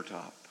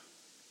countertop.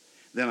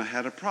 Then I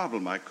had a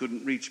problem. I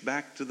couldn't reach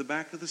back to the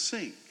back of the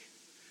sink.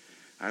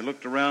 I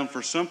looked around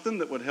for something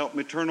that would help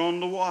me turn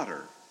on the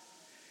water.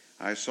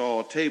 I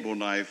saw a table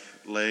knife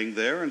laying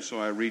there, and so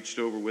I reached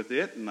over with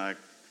it, and I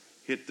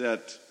hit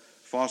that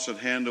faucet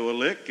handle a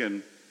lick,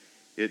 and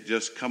it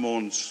just come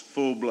on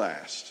full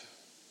blast.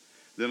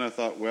 Then I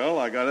thought, well,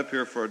 I got up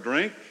here for a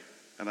drink,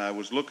 and I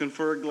was looking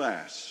for a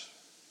glass.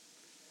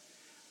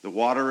 The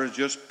water is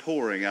just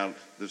pouring out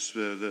the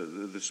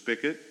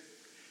spigot,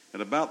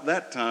 and about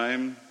that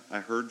time, I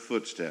heard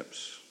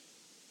footsteps.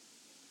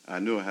 I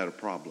knew I had a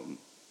problem.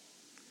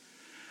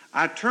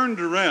 I turned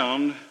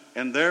around,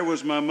 and there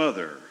was my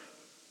mother,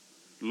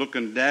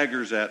 looking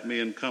daggers at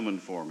me and coming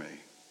for me.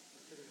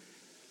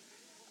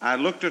 I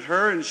looked at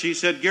her, and she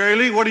said, "Gary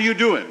Lee, what are you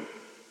doing?"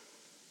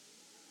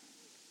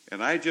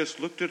 And I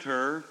just looked at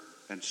her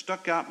and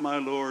stuck out my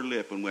lower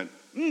lip and went,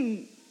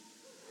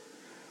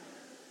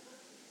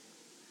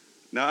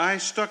 Now, I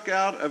stuck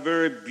out a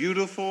very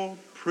beautiful,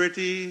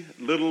 pretty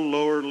little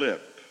lower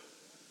lip.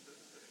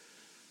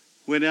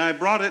 When I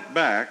brought it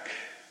back,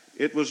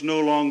 it was no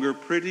longer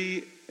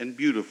pretty and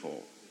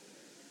beautiful.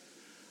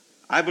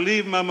 I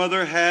believe my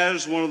mother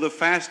has one of the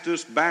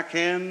fastest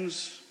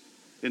backhands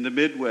in the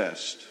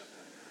Midwest.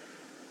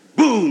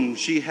 Boom,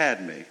 she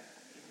had me.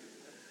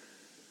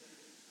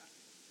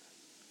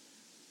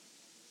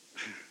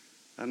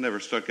 I never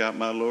stuck out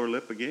my lower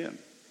lip again.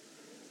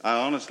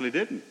 I honestly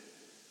didn't.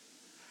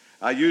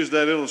 I used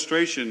that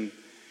illustration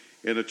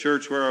in a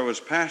church where I was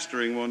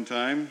pastoring one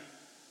time,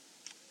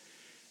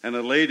 and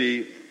a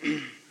lady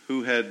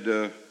who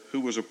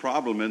was a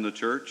problem in the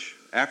church,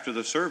 after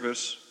the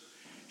service,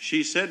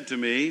 she said to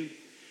me,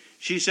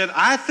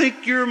 I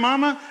think your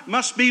mama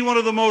must be one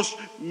of the most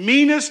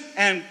meanest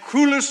and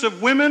cruelest of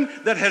women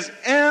that has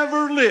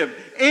ever lived.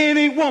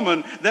 Any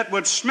woman that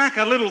would smack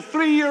a little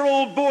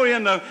 3-year-old boy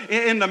in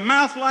the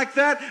mouth like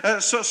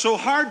that, so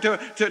hard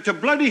to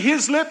bloody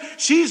his lip,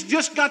 she's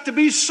just got to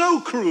be so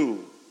cruel.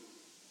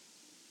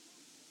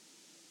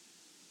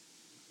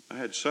 I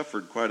had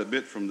suffered quite a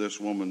bit from this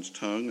woman's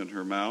tongue and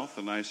her mouth,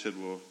 and I said,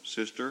 well,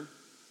 sister,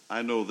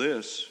 I know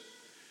this.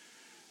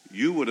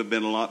 You would have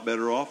been a lot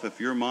better off if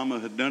your mama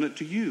had done it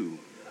to you.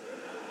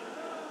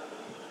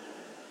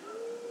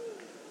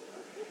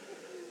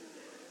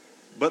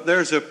 But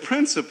there's a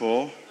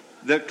principle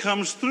that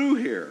comes through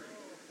here.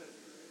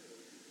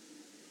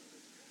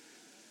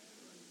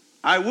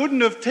 I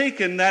wouldn't have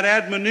taken that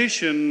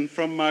admonition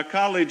from my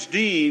college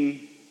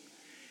dean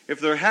if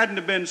there hadn't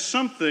have been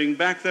something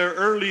back there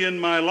early in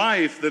my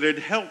life that had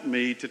helped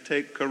me to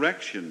take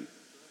correction,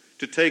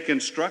 to take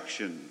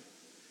instruction.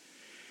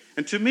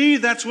 And to me,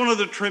 that's one of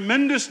the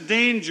tremendous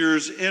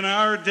dangers in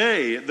our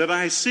day that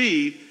I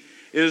see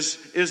is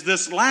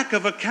this lack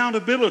of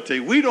accountability.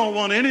 We don't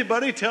want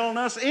anybody telling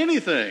us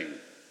anything.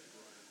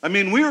 I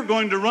mean, we are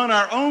going to run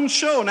our own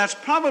show, and that's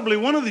probably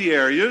one of the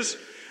areas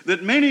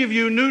that many of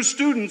you new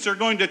students are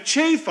going to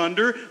chafe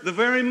under the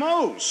very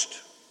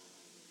most,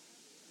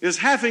 is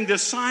having to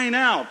sign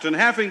out and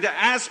having to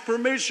ask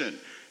permission.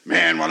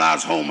 Man, when I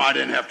was home, I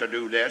didn't have to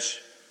do this.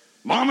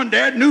 Mom and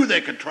Dad knew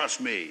they could trust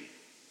me.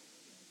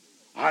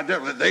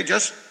 They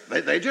just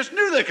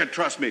knew they could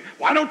trust me.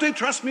 Why don't they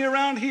trust me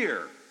around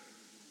here?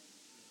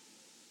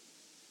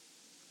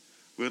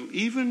 Well,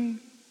 even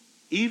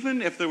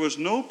if there was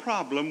no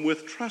problem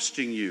with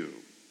trusting you,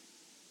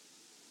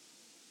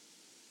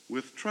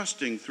 with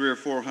trusting 300 or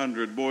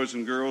 400 boys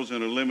and girls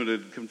in a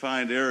limited,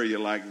 confined area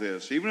like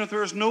this, even if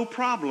there was no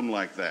problem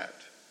like that,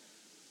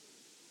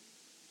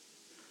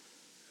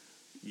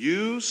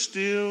 you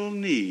still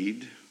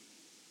need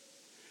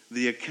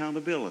the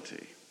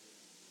accountability,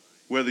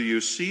 whether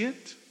you see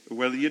it or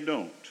whether you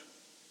don't.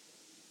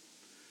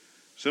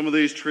 Some of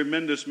these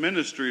tremendous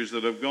ministries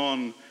that have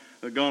gone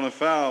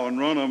afoul and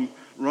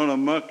run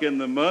amok in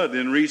the mud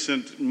in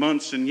recent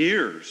months and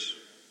years,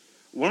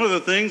 one of the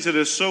things that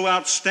is so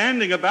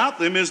outstanding about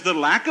them is the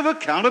lack of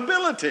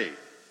accountability.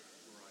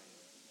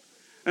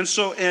 And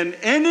so in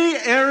any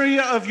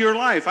area of your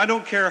life, I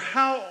don't care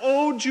how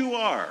old you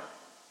are,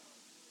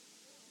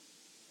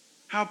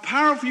 how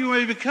powerful you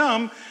may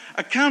become,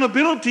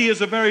 accountability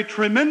is a very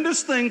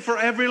tremendous thing for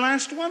every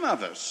last one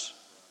of us.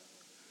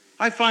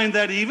 I find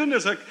that even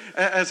as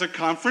a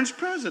conference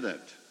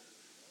president.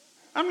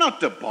 I'm not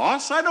the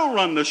boss. I don't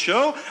run the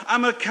show.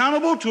 I'm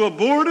accountable to a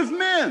board of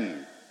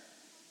men.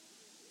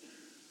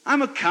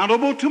 I'm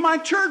accountable to my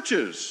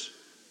churches.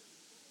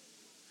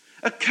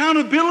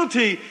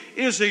 Accountability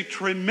is a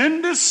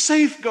tremendous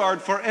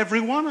safeguard for every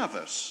one of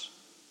us.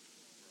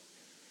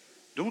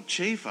 Don't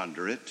chafe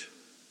under it.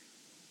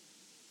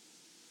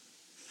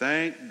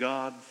 Thank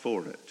God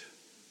for it.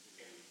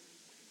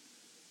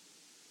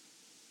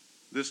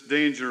 This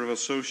danger of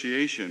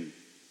association,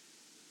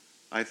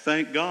 I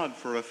thank God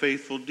for a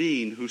faithful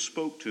dean who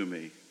spoke to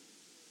me.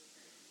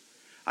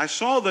 I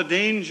saw the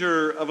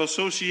danger of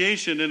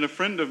association in a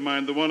friend of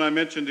mine, the one I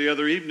mentioned the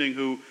other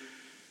evening,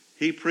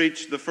 he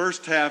preached the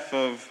first half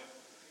of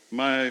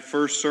my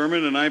first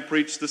sermon and I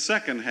preached the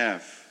second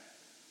half.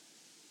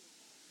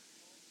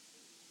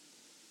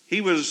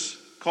 He was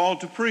called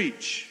to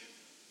preach.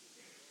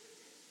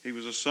 He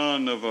was a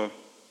son of a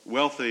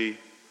wealthy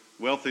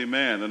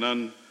man,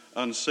 an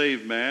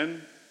unsaved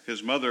man.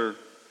 His mother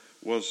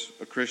was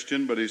a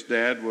Christian, but his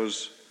dad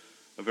was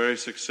a very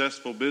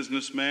successful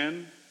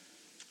businessman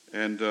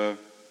and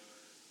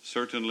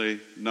certainly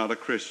not a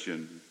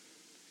Christian.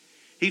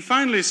 He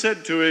finally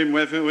said to him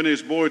when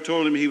his boy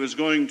told him when he was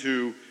going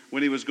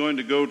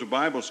to go to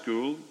Bible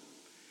school,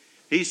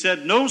 he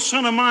said, "No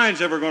son of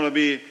mine's ever going to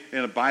be in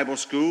a Bible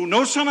school.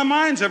 No son of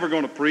mine's ever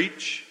going to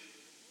preach."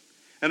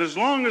 And as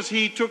long as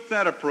he took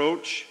that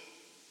approach,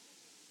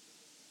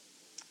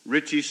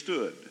 Richie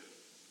stood.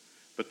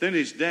 But then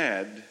his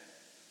dad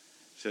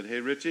said,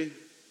 "Hey, Richie,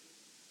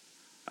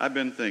 I've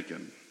been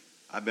thinking.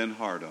 I've been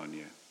hard on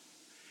you.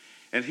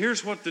 And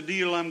here's what the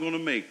deal I'm going to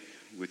make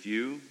with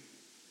you.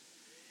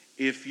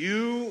 If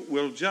you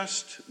will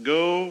just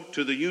go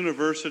to the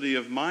university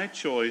of my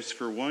choice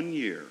for 1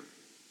 year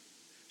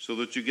so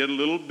that you get a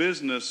little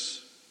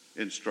business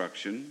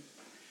instruction.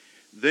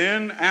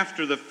 Then,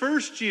 after the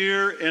first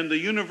year in the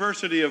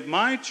university of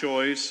my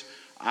choice,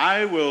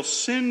 I will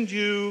send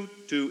you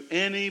to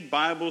any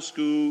Bible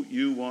school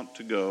you want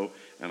to go,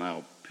 and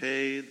I'll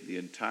pay the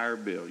entire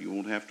bill. You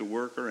won't have to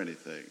work or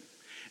anything.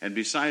 And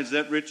besides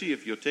that, Richie,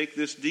 if you'll take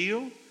this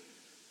deal,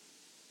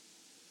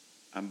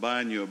 I'm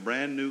buying you a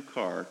brand new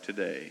car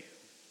today.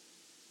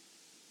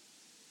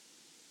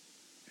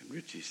 And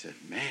Richie said,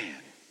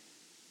 man,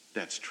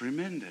 that's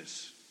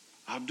tremendous.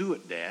 I'll do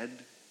it, Dad.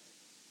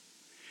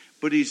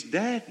 But his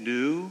dad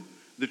knew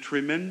the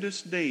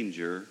tremendous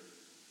danger,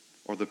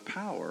 or the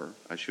power,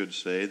 I should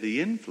say,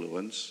 the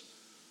influence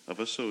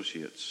of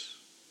associates.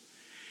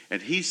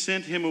 And he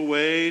sent him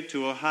away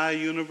to a high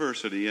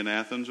university in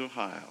Athens,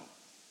 Ohio.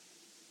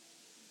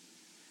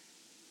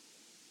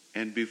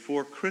 And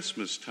before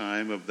Christmas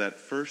time of that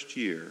first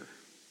year,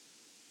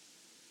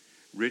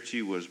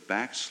 Richie was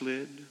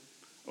backslid,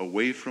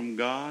 away from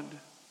God,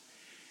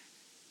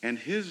 and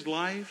his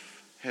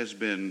life has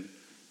been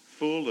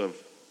full of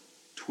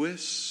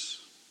twists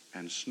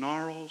and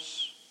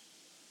snarls,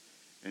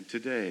 and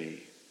today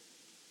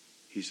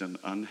he's an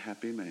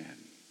unhappy man.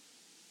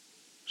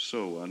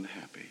 So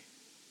unhappy.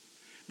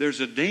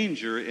 There's a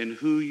danger in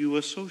who you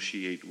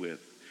associate with.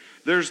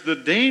 There's the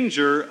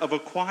danger of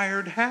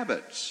acquired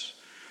habits.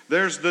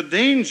 There's the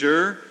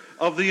danger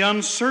of the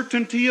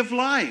uncertainty of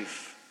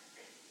life.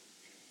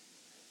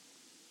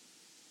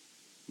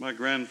 My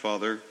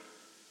grandfather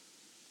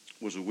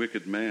was a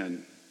wicked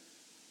man.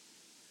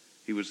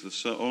 He was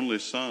the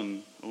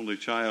only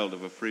child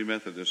of a Free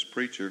Methodist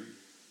preacher.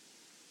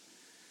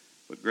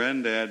 But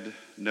Granddad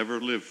never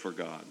lived for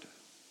God.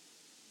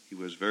 He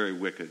was very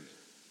wicked.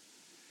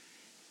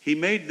 He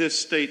made this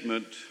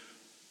statement.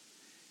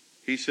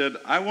 He said,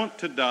 I want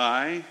to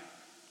die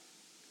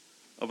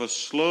of a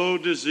slow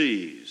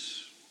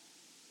disease,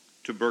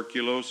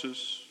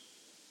 tuberculosis,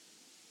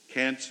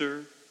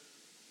 cancer,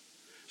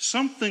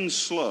 something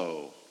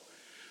slow,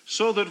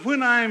 so that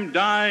when I'm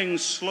dying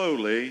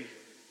slowly,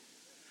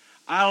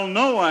 I'll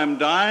know I'm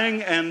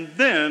dying, and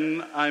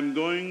then I'm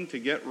going to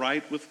get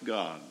right with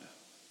God.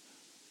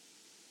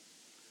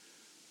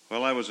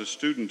 While I was a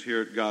student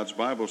here at God's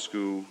Bible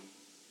School,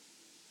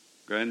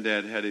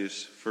 Granddad had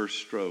his first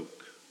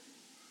stroke.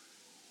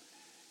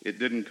 It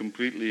didn't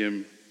completely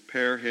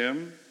impair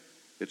him.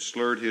 It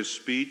slurred his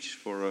speech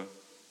for a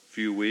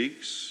few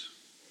weeks.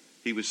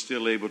 He was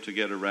still able to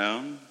get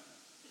around.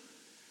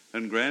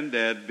 And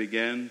Granddad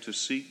began to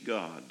seek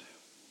God.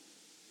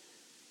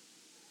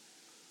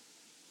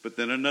 But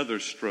then another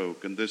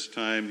stroke, and this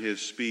time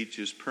his speech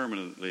is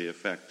permanently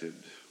affected.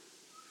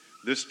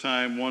 This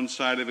time one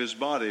side of his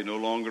body no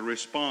longer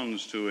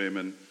responds to him,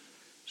 and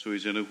so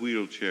he's in a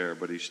wheelchair,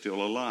 but he's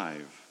still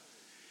alive.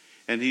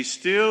 And he's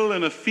still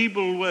in a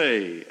feeble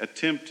way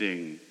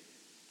attempting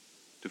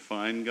to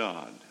find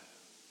God.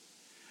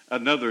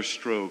 Another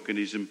stroke, and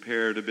he's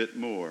impaired a bit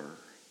more.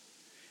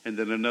 And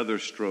then another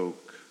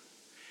stroke.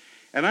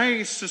 And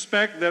I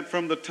suspect that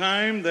from the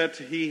time that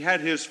he had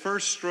his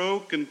first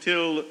stroke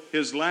until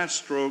his last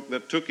stroke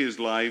that took his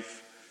life,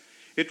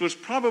 it was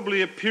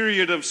probably a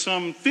period of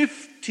some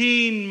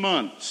 15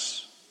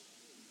 months.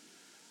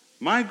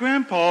 My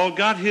grandpa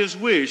got his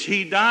wish.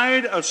 He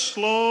died a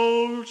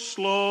slow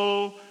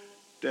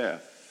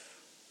death.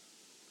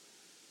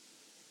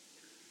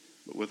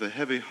 But with a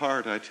heavy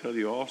heart, I tell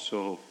you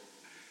also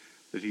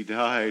that he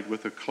died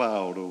with a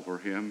cloud over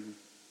him.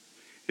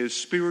 His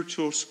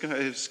spiritual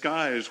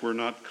skies were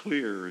not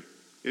clear.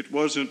 It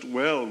wasn't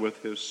well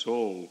with his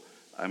soul,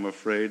 I'm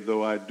afraid,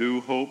 though I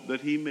do hope that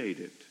he made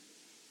it.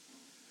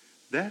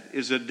 That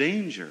is a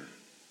danger.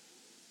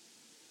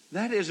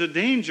 That is a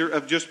danger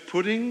of just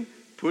putting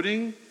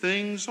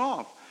things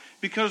off.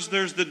 Because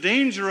there's the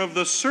danger of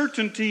the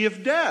certainty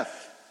of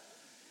death.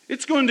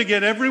 It's going to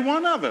get every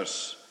one of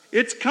us.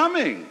 It's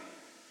coming.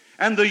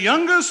 And the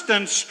youngest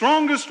and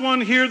strongest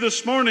one here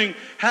this morning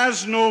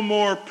has no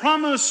more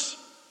promise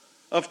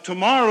of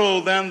tomorrow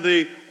than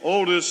the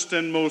oldest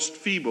and most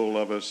feeble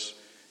of us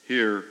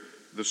here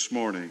this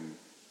morning.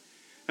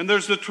 And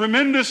there's the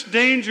tremendous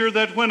danger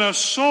that when a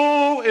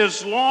soul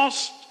is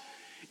lost,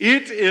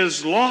 it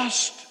is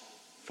lost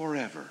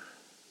forever.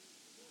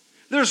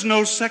 There's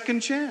no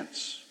second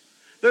chance.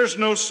 There's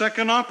no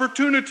second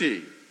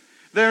opportunity.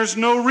 There's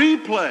no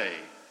replay.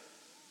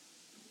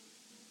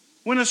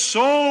 When a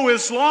soul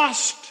is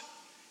lost,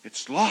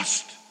 it's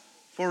lost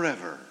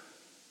forever.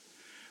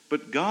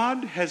 But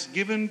God has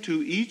given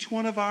to each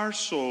one of our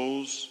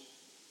souls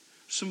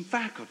some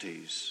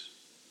faculties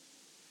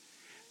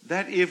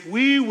that if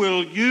we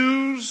will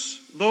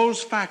use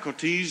those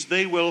faculties,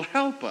 they will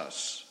help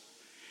us.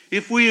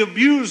 If we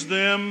abuse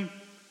them,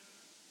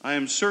 I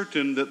am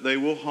certain that they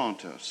will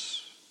haunt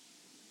us.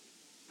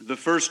 The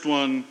first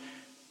one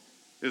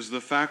is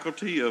the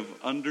faculty of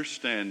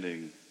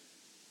understanding.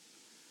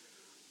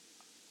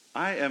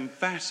 I am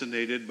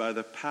fascinated by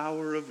the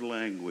power of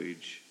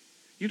language.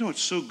 You know,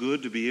 it's so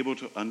good to be able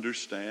to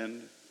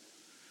understand.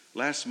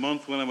 Last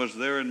month when I was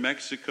there in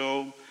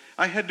Mexico,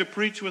 I had to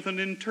preach with an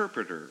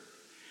interpreter.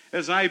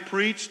 As I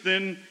preached,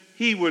 then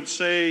he would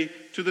say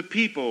to the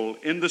people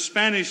in the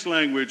Spanish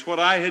language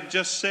what I had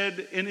just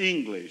said in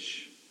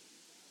English.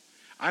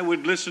 I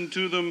would listen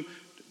to them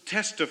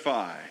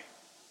testify.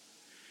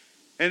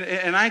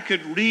 And I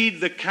could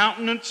read the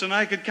countenance and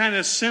I could kind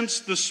of sense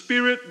the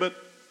spirit, but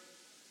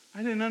I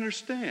didn't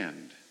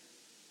understand.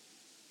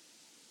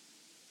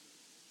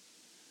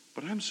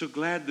 But I'm so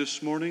glad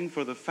this morning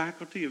for the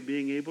faculty of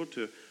being able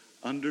to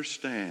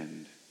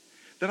understand.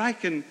 That I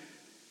can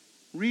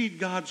read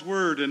God's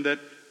word, and that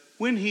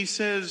when he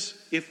says,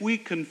 if we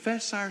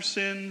confess our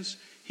sins,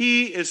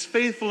 he is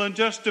faithful and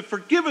just to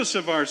forgive us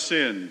of our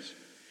sins.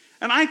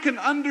 And I can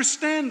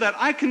understand that.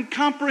 I can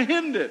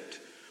comprehend it.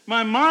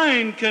 My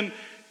mind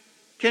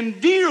can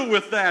deal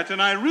with that.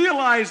 And I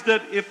realize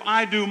that if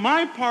I do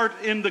my part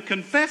in the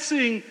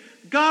confessing,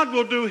 God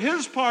will do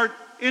his part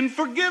in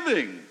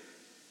forgiving.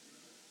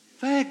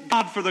 Thank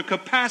God for the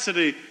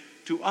capacity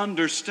to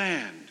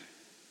understand.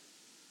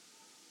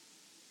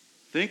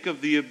 Think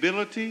of the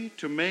ability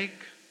to make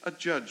a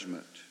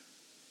judgment,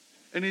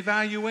 an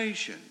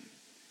evaluation,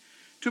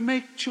 to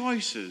make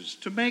choices,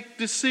 to make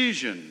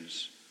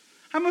decisions.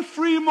 I'm a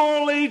free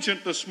moral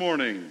agent this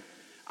morning.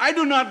 I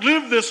do not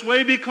live this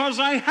way because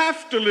I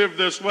have to live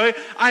this way.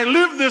 I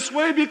live this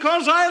way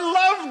because I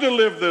love to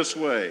live this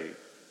way.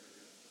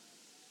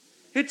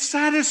 It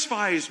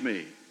satisfies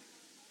me.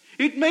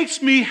 It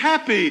makes me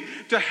happy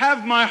to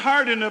have my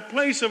heart in a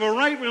place of a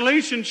right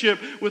relationship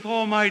with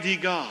Almighty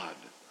God.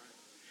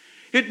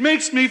 It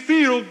makes me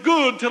feel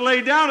good to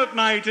lay down at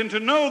night and to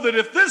know that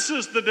if this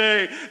is the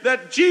day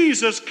that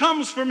Jesus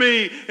comes for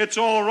me, it's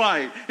all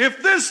right.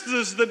 If this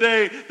is the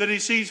day that he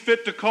sees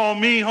fit to call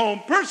me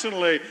home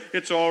personally,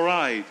 it's all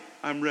right.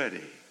 I'm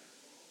ready.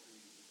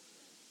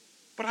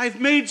 But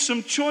I've made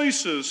some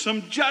choices,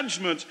 some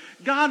judgments.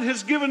 God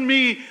has given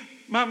me,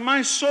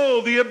 my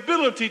soul, the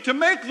ability to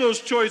make those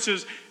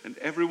choices. And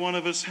every one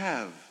of us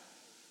have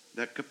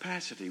that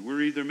capacity.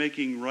 We're either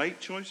making right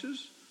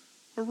choices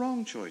or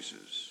wrong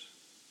choices.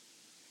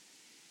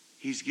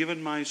 He's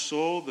given my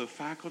soul the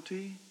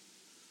faculty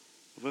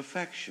of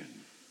affection,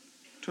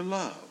 to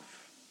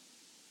love.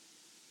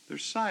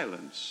 There's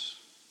silence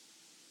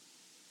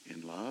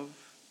in love.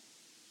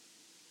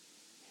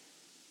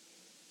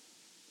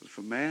 But if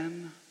a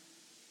man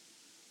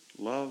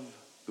love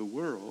the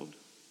world,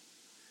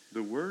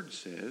 the Word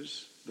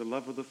says the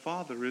love of the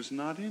Father is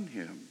not in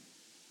him.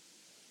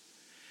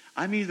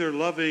 I'm either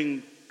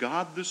loving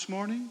God this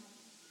morning,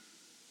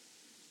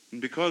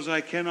 and because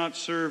I cannot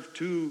serve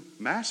two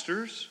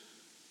masters,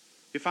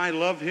 if I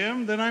love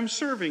him, then I'm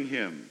serving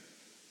him.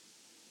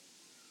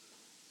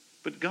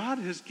 But God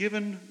has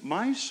given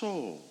my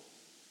soul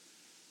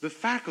the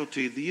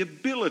faculty, the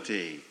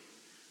ability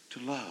to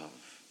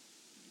love.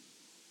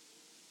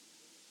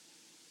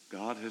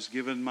 God has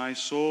given my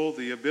soul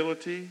the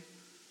ability,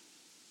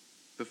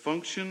 the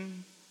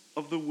function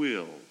of the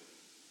will.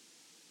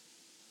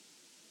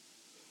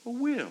 A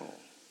will.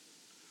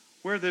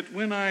 Where that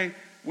when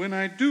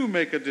I do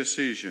make a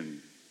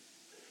decision,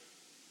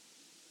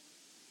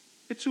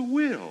 it's a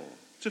will.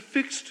 It's a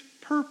fixed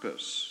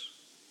purpose.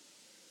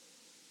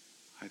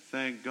 I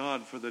thank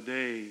God for the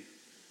day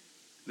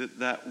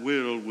that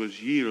will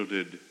was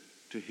yielded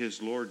to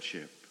his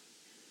lordship.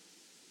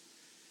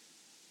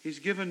 He's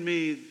given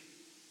me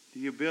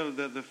the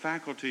ability, the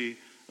faculty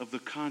of the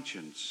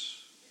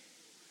conscience.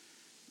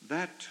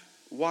 That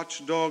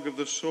watchdog of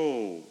the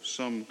soul,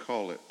 some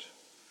call it.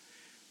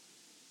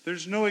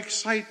 There's no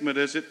excitement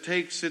as it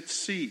takes its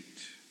seat.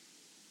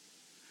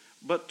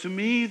 But to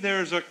me,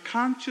 there's a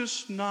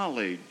conscious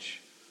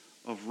knowledge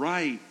of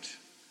right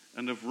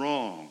and of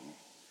wrong.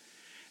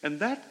 And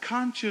that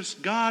conscious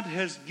God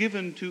has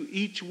given to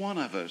each one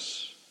of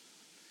us.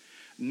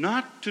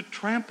 Not to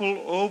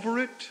trample over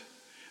it,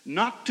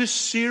 not to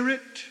sear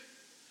it,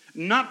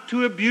 not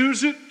to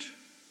abuse it,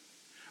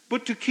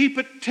 but to keep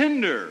it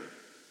tender.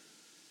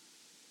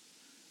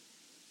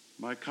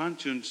 My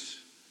conscience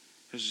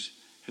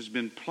has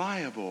been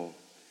pliable,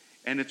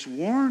 and it's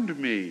warned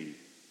me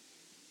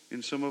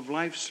in some of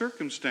life's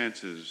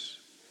circumstances.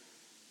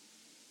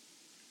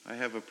 I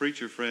have a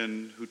preacher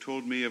friend who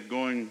told me of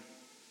going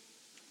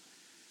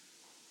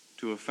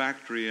to a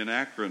factory in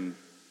Akron.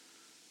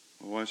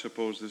 Oh, I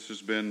suppose this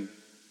has been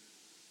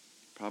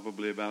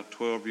probably about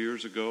 12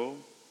 years ago.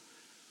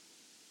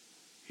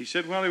 He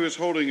said while he was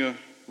holding a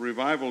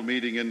revival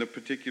meeting in the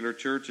particular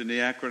church in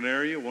the Akron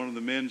area, one of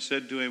the men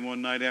said to him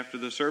one night after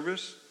the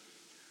service,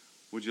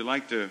 "Would you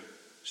like to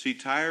see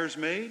tires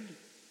made?"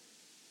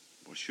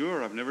 "Well,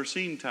 sure, I've never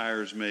seen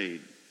tires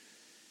made."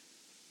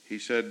 He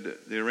said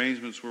the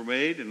arrangements were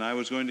made and I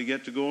was going to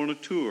get to go on a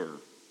tour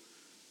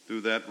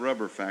through that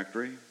rubber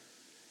factory.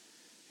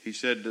 He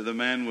said the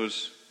man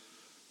was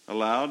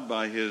allowed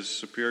by his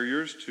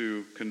superiors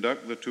to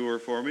conduct the tour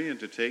for me and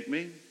to take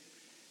me.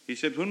 He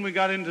said when we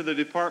got into the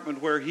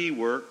department where he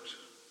worked,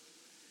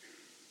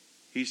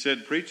 he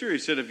said, "Preacher," he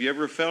said, "have you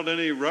ever felt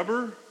any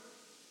rubber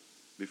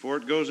before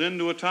it goes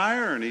into a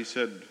tire?" And he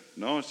said,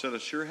 "No." I said, "I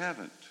sure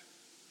haven't."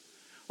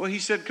 Well, he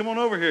said, "Come on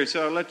over here." He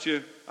said, I'll let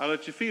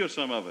you feel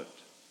some of it."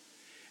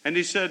 And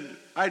he said,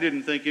 I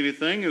didn't think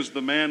anything as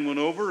the man went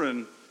over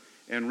and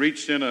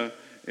reached in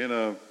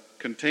a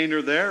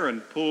container there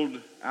and pulled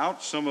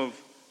out some of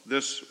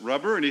this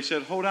rubber. And he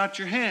said, hold out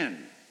your hand.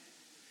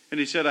 And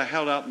he said, I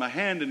held out my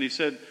hand. And he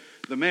said,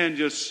 the man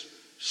just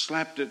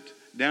slapped it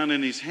down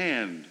in his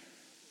hand.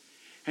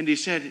 And he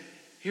said,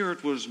 here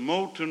it was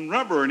molten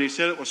rubber. And he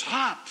said, it was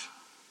hot.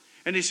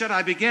 And he said,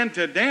 I began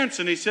to dance.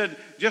 And he said,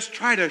 just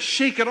try to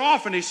shake it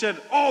off. And he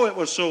said, oh, it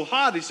was so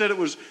hot. He said, it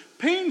was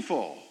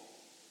painful.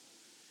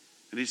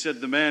 And he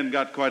said, the man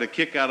got quite a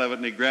kick out of it.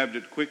 And he grabbed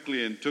it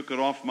quickly and took it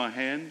off my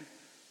hand.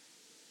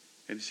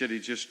 And he said he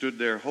just stood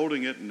there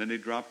holding it. And then he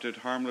dropped it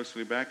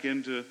harmlessly back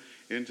into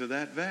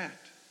that vat.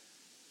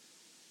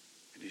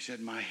 And he said,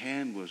 my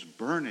hand was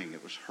burning.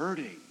 It was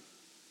hurting.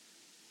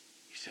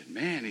 He said,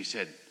 man, he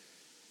said,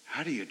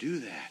 how do you do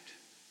that?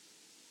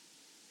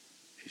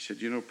 He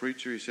said, you know,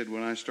 preacher, he said,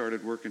 when I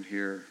started working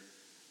here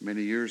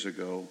many years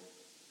ago,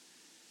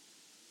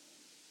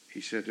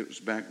 he said it was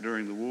back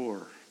during the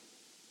war.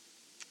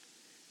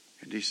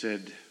 And he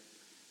said,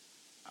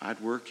 I'd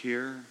work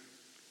here.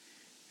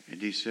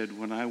 And he said,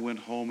 when I went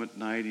home at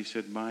night, he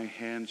said, my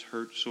hands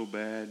hurt so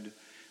bad.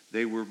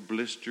 They were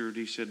blistered.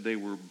 He said, they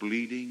were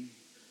bleeding.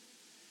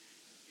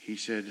 He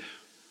said,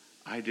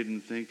 I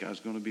didn't think I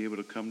was going to be able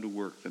to come to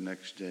work the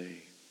next day.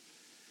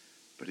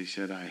 But he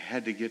said, I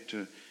had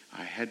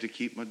to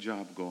keep my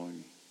job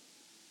going.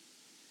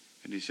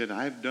 And he said,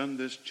 I've done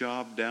this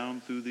job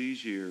down through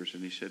these years.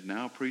 And he said,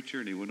 now, preacher,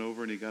 and he went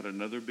over and he got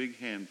another big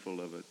handful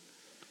of it.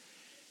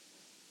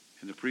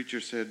 And the preacher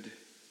said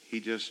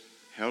he just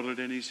held it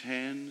in his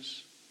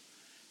hands.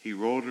 He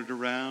rolled it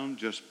around,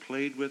 just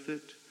played with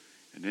it,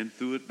 and then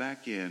threw it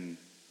back in.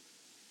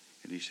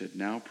 And he said,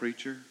 now,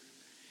 preacher,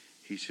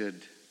 he said,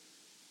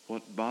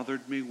 what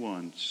bothered me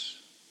once,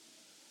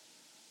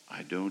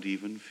 I don't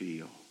even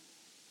feel.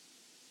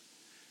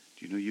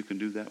 Do you know you can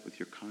do that with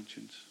your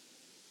conscience?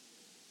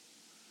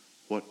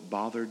 What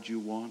bothered you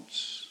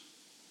once,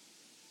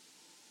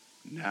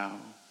 now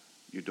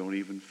you don't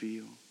even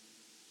feel.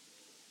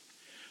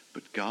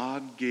 But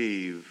God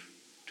gave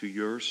to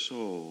your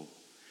soul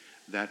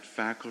that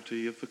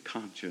faculty of the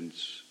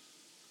conscience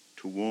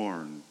to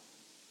warn,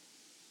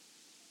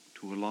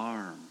 to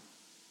alarm.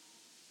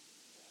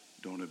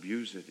 Don't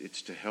abuse it.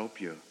 It's to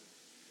help you.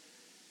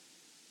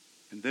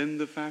 And then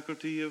the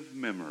faculty of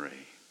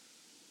memory.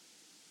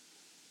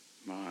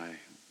 My,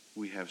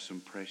 we have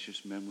some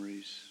precious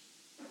memories.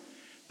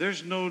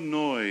 There's no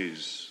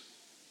noise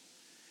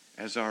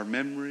as our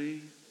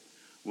memory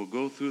will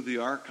go through the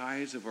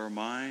archives of our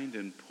mind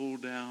and pull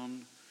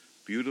down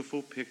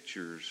beautiful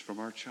pictures from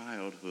our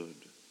childhood.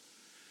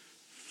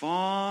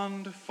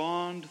 Fond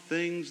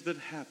things that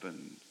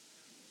happened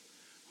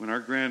when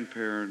our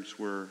grandparents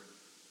were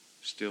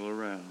still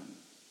around.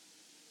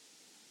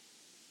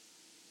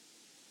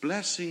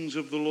 Blessings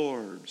of the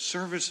Lord,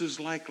 services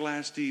like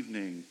last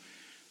evening,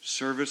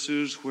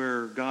 services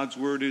where God's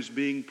word is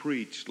being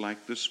preached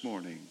like this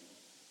morning.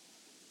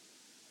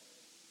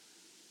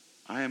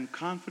 I am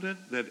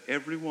confident that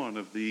every one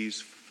of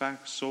these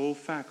soul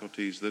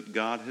faculties that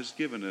God has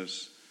given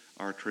us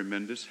are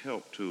tremendous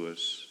help to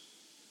us.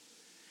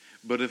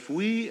 But if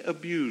we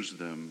abuse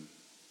them,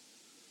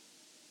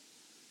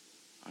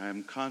 I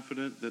am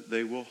confident that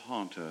they will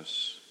haunt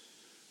us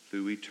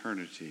through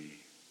eternity.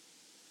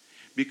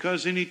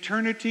 Because in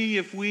eternity,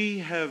 if we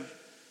have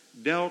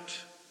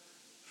dealt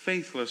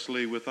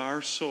faithlessly with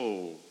our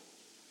soul,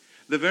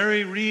 the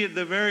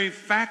very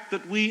fact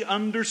that we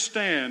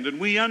understand, and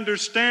we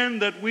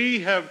understand that we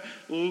have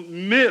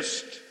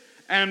missed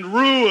and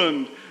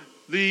ruined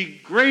the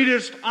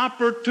greatest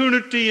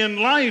opportunity in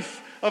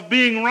life of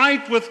being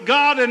right with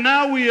God, and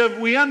now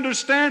we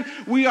understand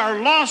we are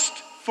lost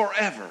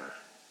forever.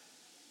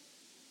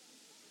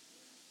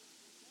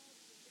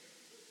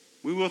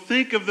 We will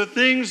think of the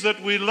things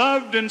that we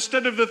loved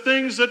instead of the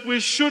things that we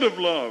should have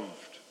loved.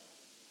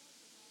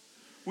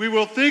 We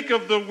will think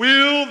of the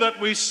will that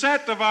we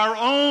set of our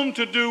own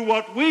to do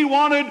what we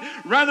wanted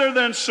rather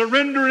than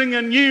surrendering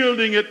and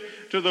yielding it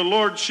to the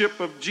lordship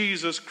of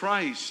Jesus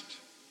Christ.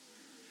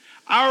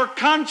 Our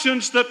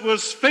conscience that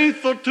was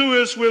faithful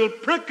to us will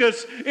prick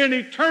us in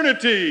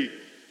eternity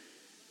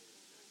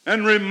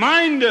and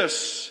remind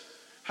us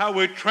how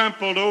we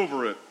trampled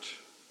over it.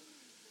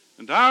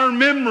 And our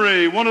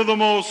memory, one of the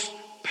most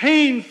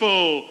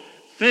painful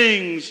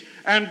things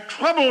and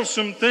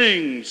troublesome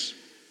things,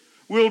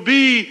 will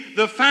be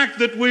the fact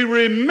that we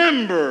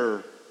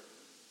remember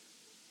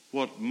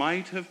what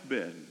might have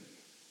been.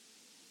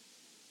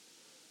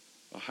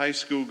 A high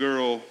school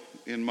girl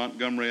in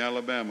Montgomery,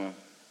 Alabama,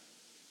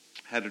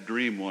 had a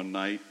dream one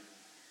night.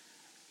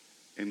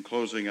 In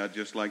closing, I'd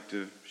just like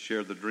to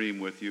share the dream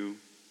with you.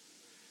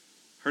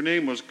 Her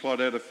name was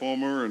Claudetta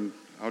Fulmer, and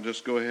I'll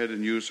just go ahead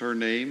and use her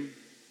name,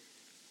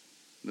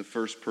 the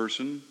first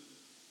person.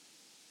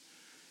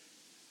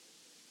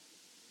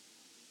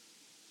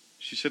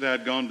 She said, I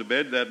had gone to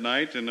bed that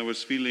night and I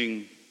was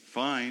feeling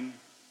fine.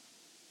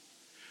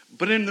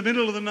 But in the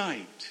middle of the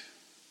night,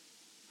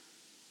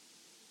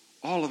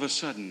 all of a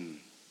sudden,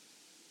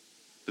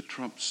 the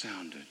trump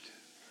sounded.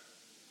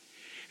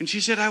 And she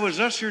said, I was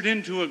ushered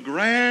into a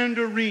grand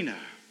arena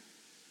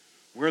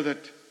where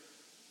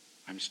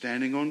I'm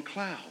standing on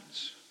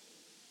clouds.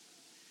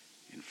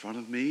 In front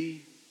of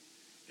me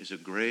is a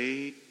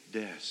great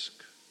desk.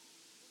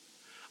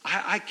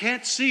 I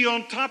can't see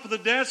on top of the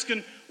desk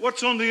and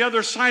what's on the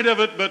other side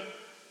of it, but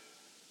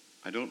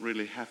I don't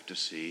really have to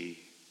see,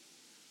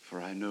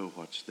 for I know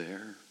what's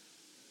there.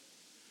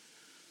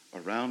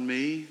 Around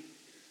me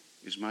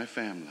is my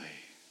family.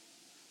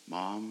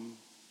 Mom,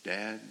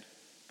 Dad,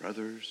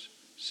 brothers,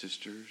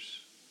 sisters.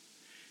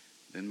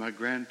 Then my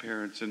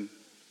grandparents. And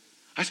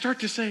I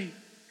start to say,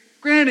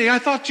 Granny, I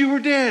thought you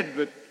were dead.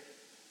 But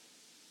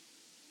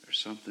there's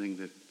something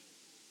that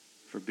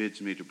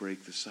forbids me to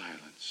break the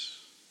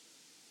silence.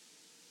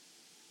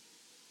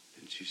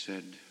 And she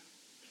said,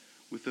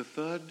 with a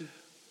thud,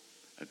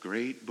 a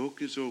great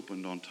book is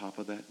opened on top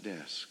of that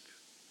desk,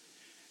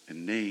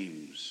 and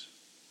names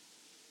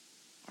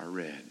are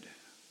read.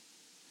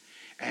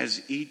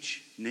 As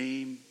each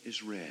name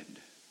is read,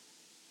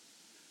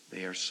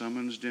 they are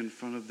summoned in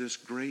front of this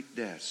great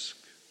desk,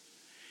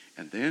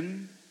 and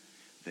then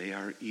they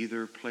are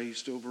either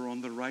placed over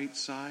on the right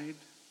side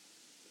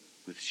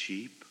with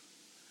sheep,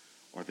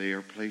 or they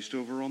are placed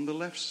over on the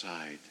left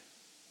side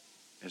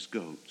as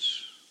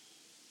goats.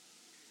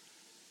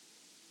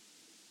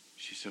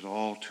 She said,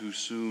 all too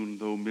soon,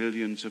 though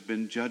millions have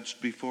been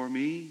judged before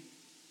me,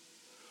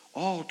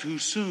 all too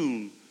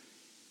soon,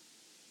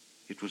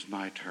 it was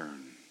my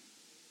turn.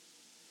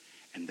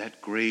 And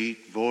that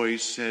great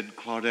voice said,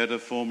 Claudetta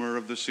Fulmer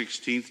of the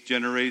 16th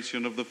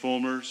generation of the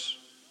Fulmers.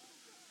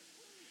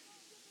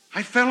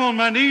 I fell on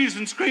my knees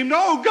and screamed,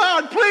 oh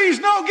God, please,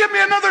 no, give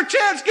me another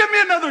chance, give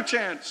me another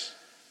chance.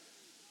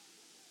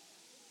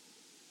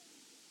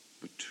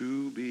 But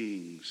two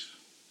beings,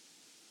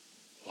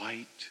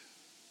 white,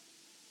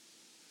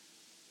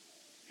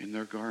 in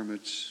their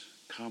garments,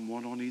 come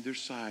one on either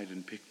side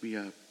and pick me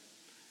up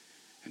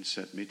and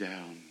set me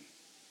down.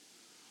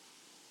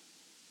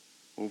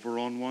 Over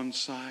on one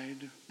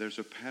side, there's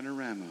a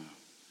panorama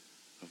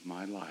of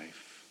my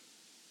life.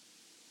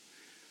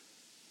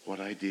 What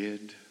I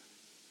did,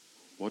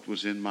 what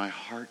was in my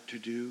heart to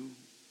do.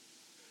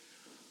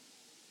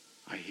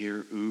 I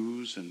hear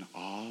oohs and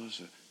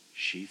ahs.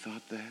 She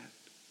thought that.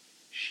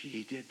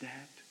 She did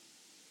that.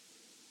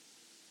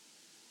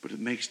 But it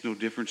makes no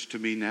difference to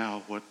me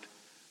now what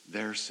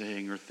they're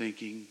saying or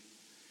thinking,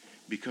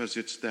 because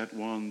it's that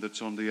one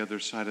that's on the other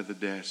side of the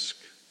desk.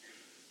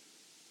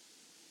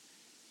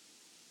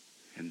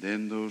 And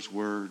then those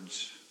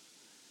words,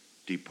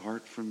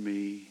 depart from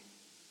me,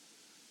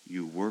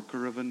 you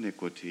worker of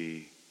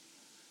iniquity,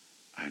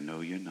 I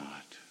know you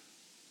not.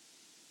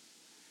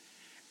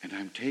 And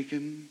I'm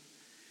taken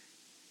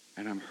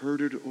and I'm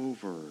herded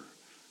over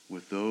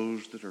with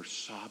those that are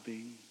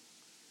sobbing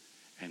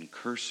and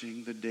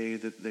cursing the day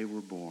that they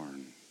were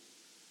born.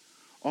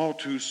 All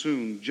too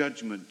soon,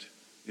 judgment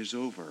is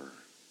over.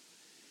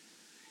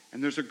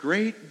 And there's a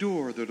great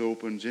door that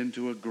opens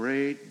into a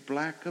great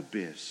black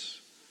abyss.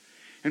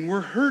 And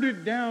we're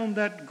herded down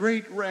that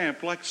great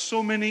ramp like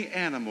so many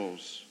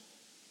animals.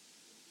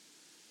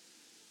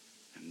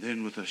 And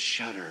then with a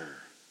shudder,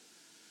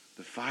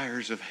 the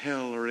fires of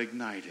hell are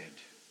ignited.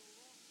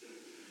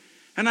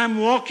 And I'm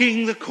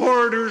walking the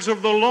corridors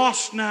of the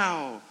lost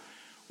now.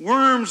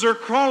 Worms are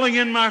crawling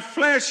in my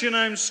flesh, and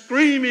I'm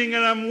screaming,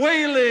 and I'm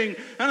wailing,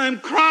 and I'm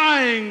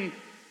crying.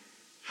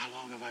 How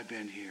long have I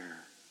been here?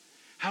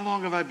 How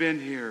long have I been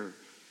here?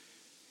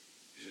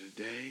 Is it a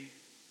day?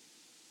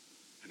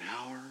 An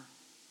hour?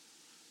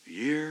 A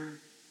year?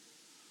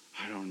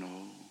 I don't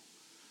know.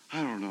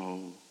 I don't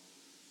know.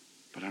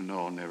 But I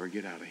know I'll never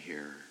get out of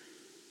here.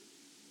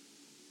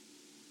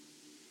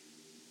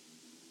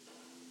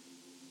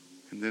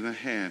 And then a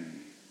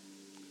hand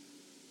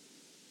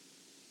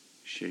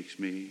shakes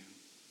me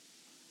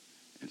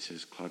and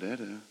says,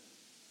 Claudetta,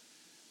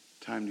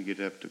 time to get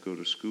up to go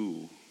to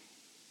school.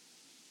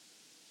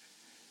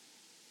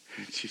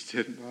 And she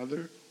said,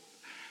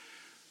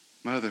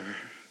 Mother,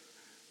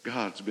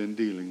 God's been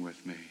dealing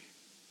with me.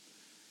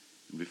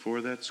 And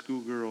before that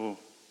schoolgirl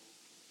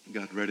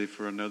got ready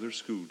for another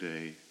school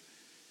day,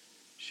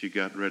 she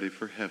got ready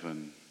for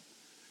heaven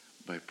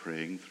by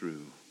praying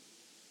through.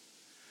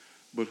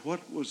 But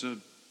what was a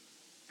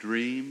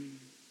dream,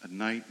 a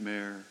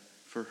nightmare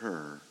for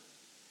her,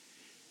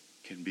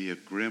 can be a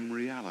grim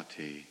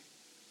reality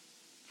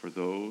for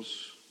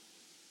those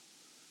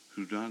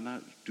who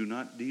do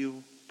not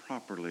deal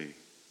properly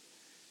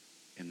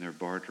in their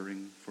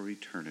bartering for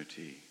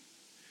eternity.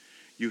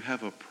 You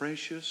have a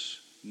precious,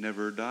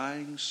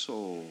 never-dying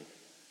soul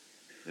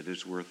that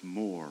is worth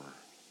more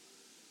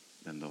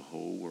than the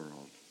whole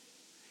world.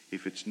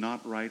 If it's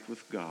not right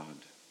with God,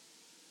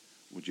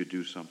 would you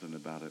do something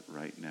about it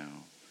right now?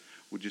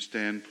 Would you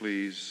stand,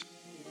 please?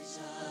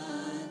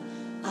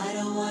 I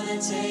don't want to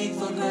take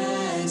for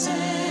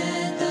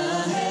granted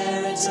the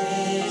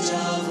heritage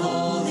of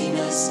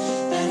holiness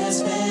that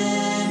has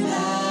been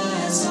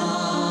passed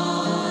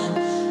on.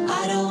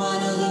 I don't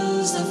want to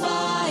lose the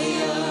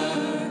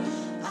fire.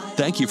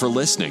 Thank you for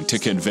listening to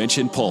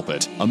Convention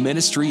Pulpit, a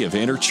ministry of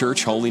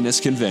Interchurch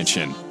Holiness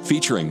Convention,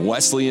 featuring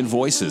Wesleyan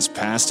voices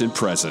past and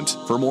present.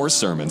 For more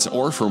sermons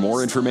or for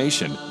more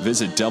information,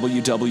 visit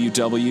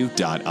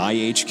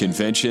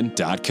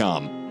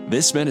www.ihconvention.com.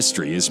 This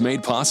ministry is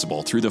made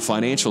possible through the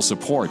financial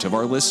support of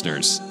our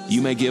listeners.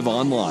 You may give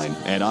online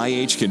at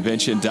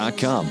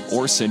ihconvention.com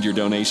or send your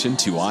donation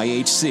to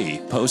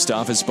IHC, Post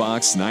Office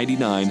Box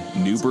 99,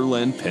 New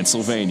Berlin,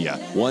 Pennsylvania,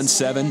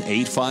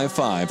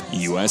 17855,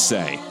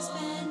 USA.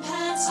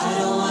 I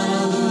don't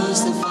wanna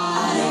lose the fight.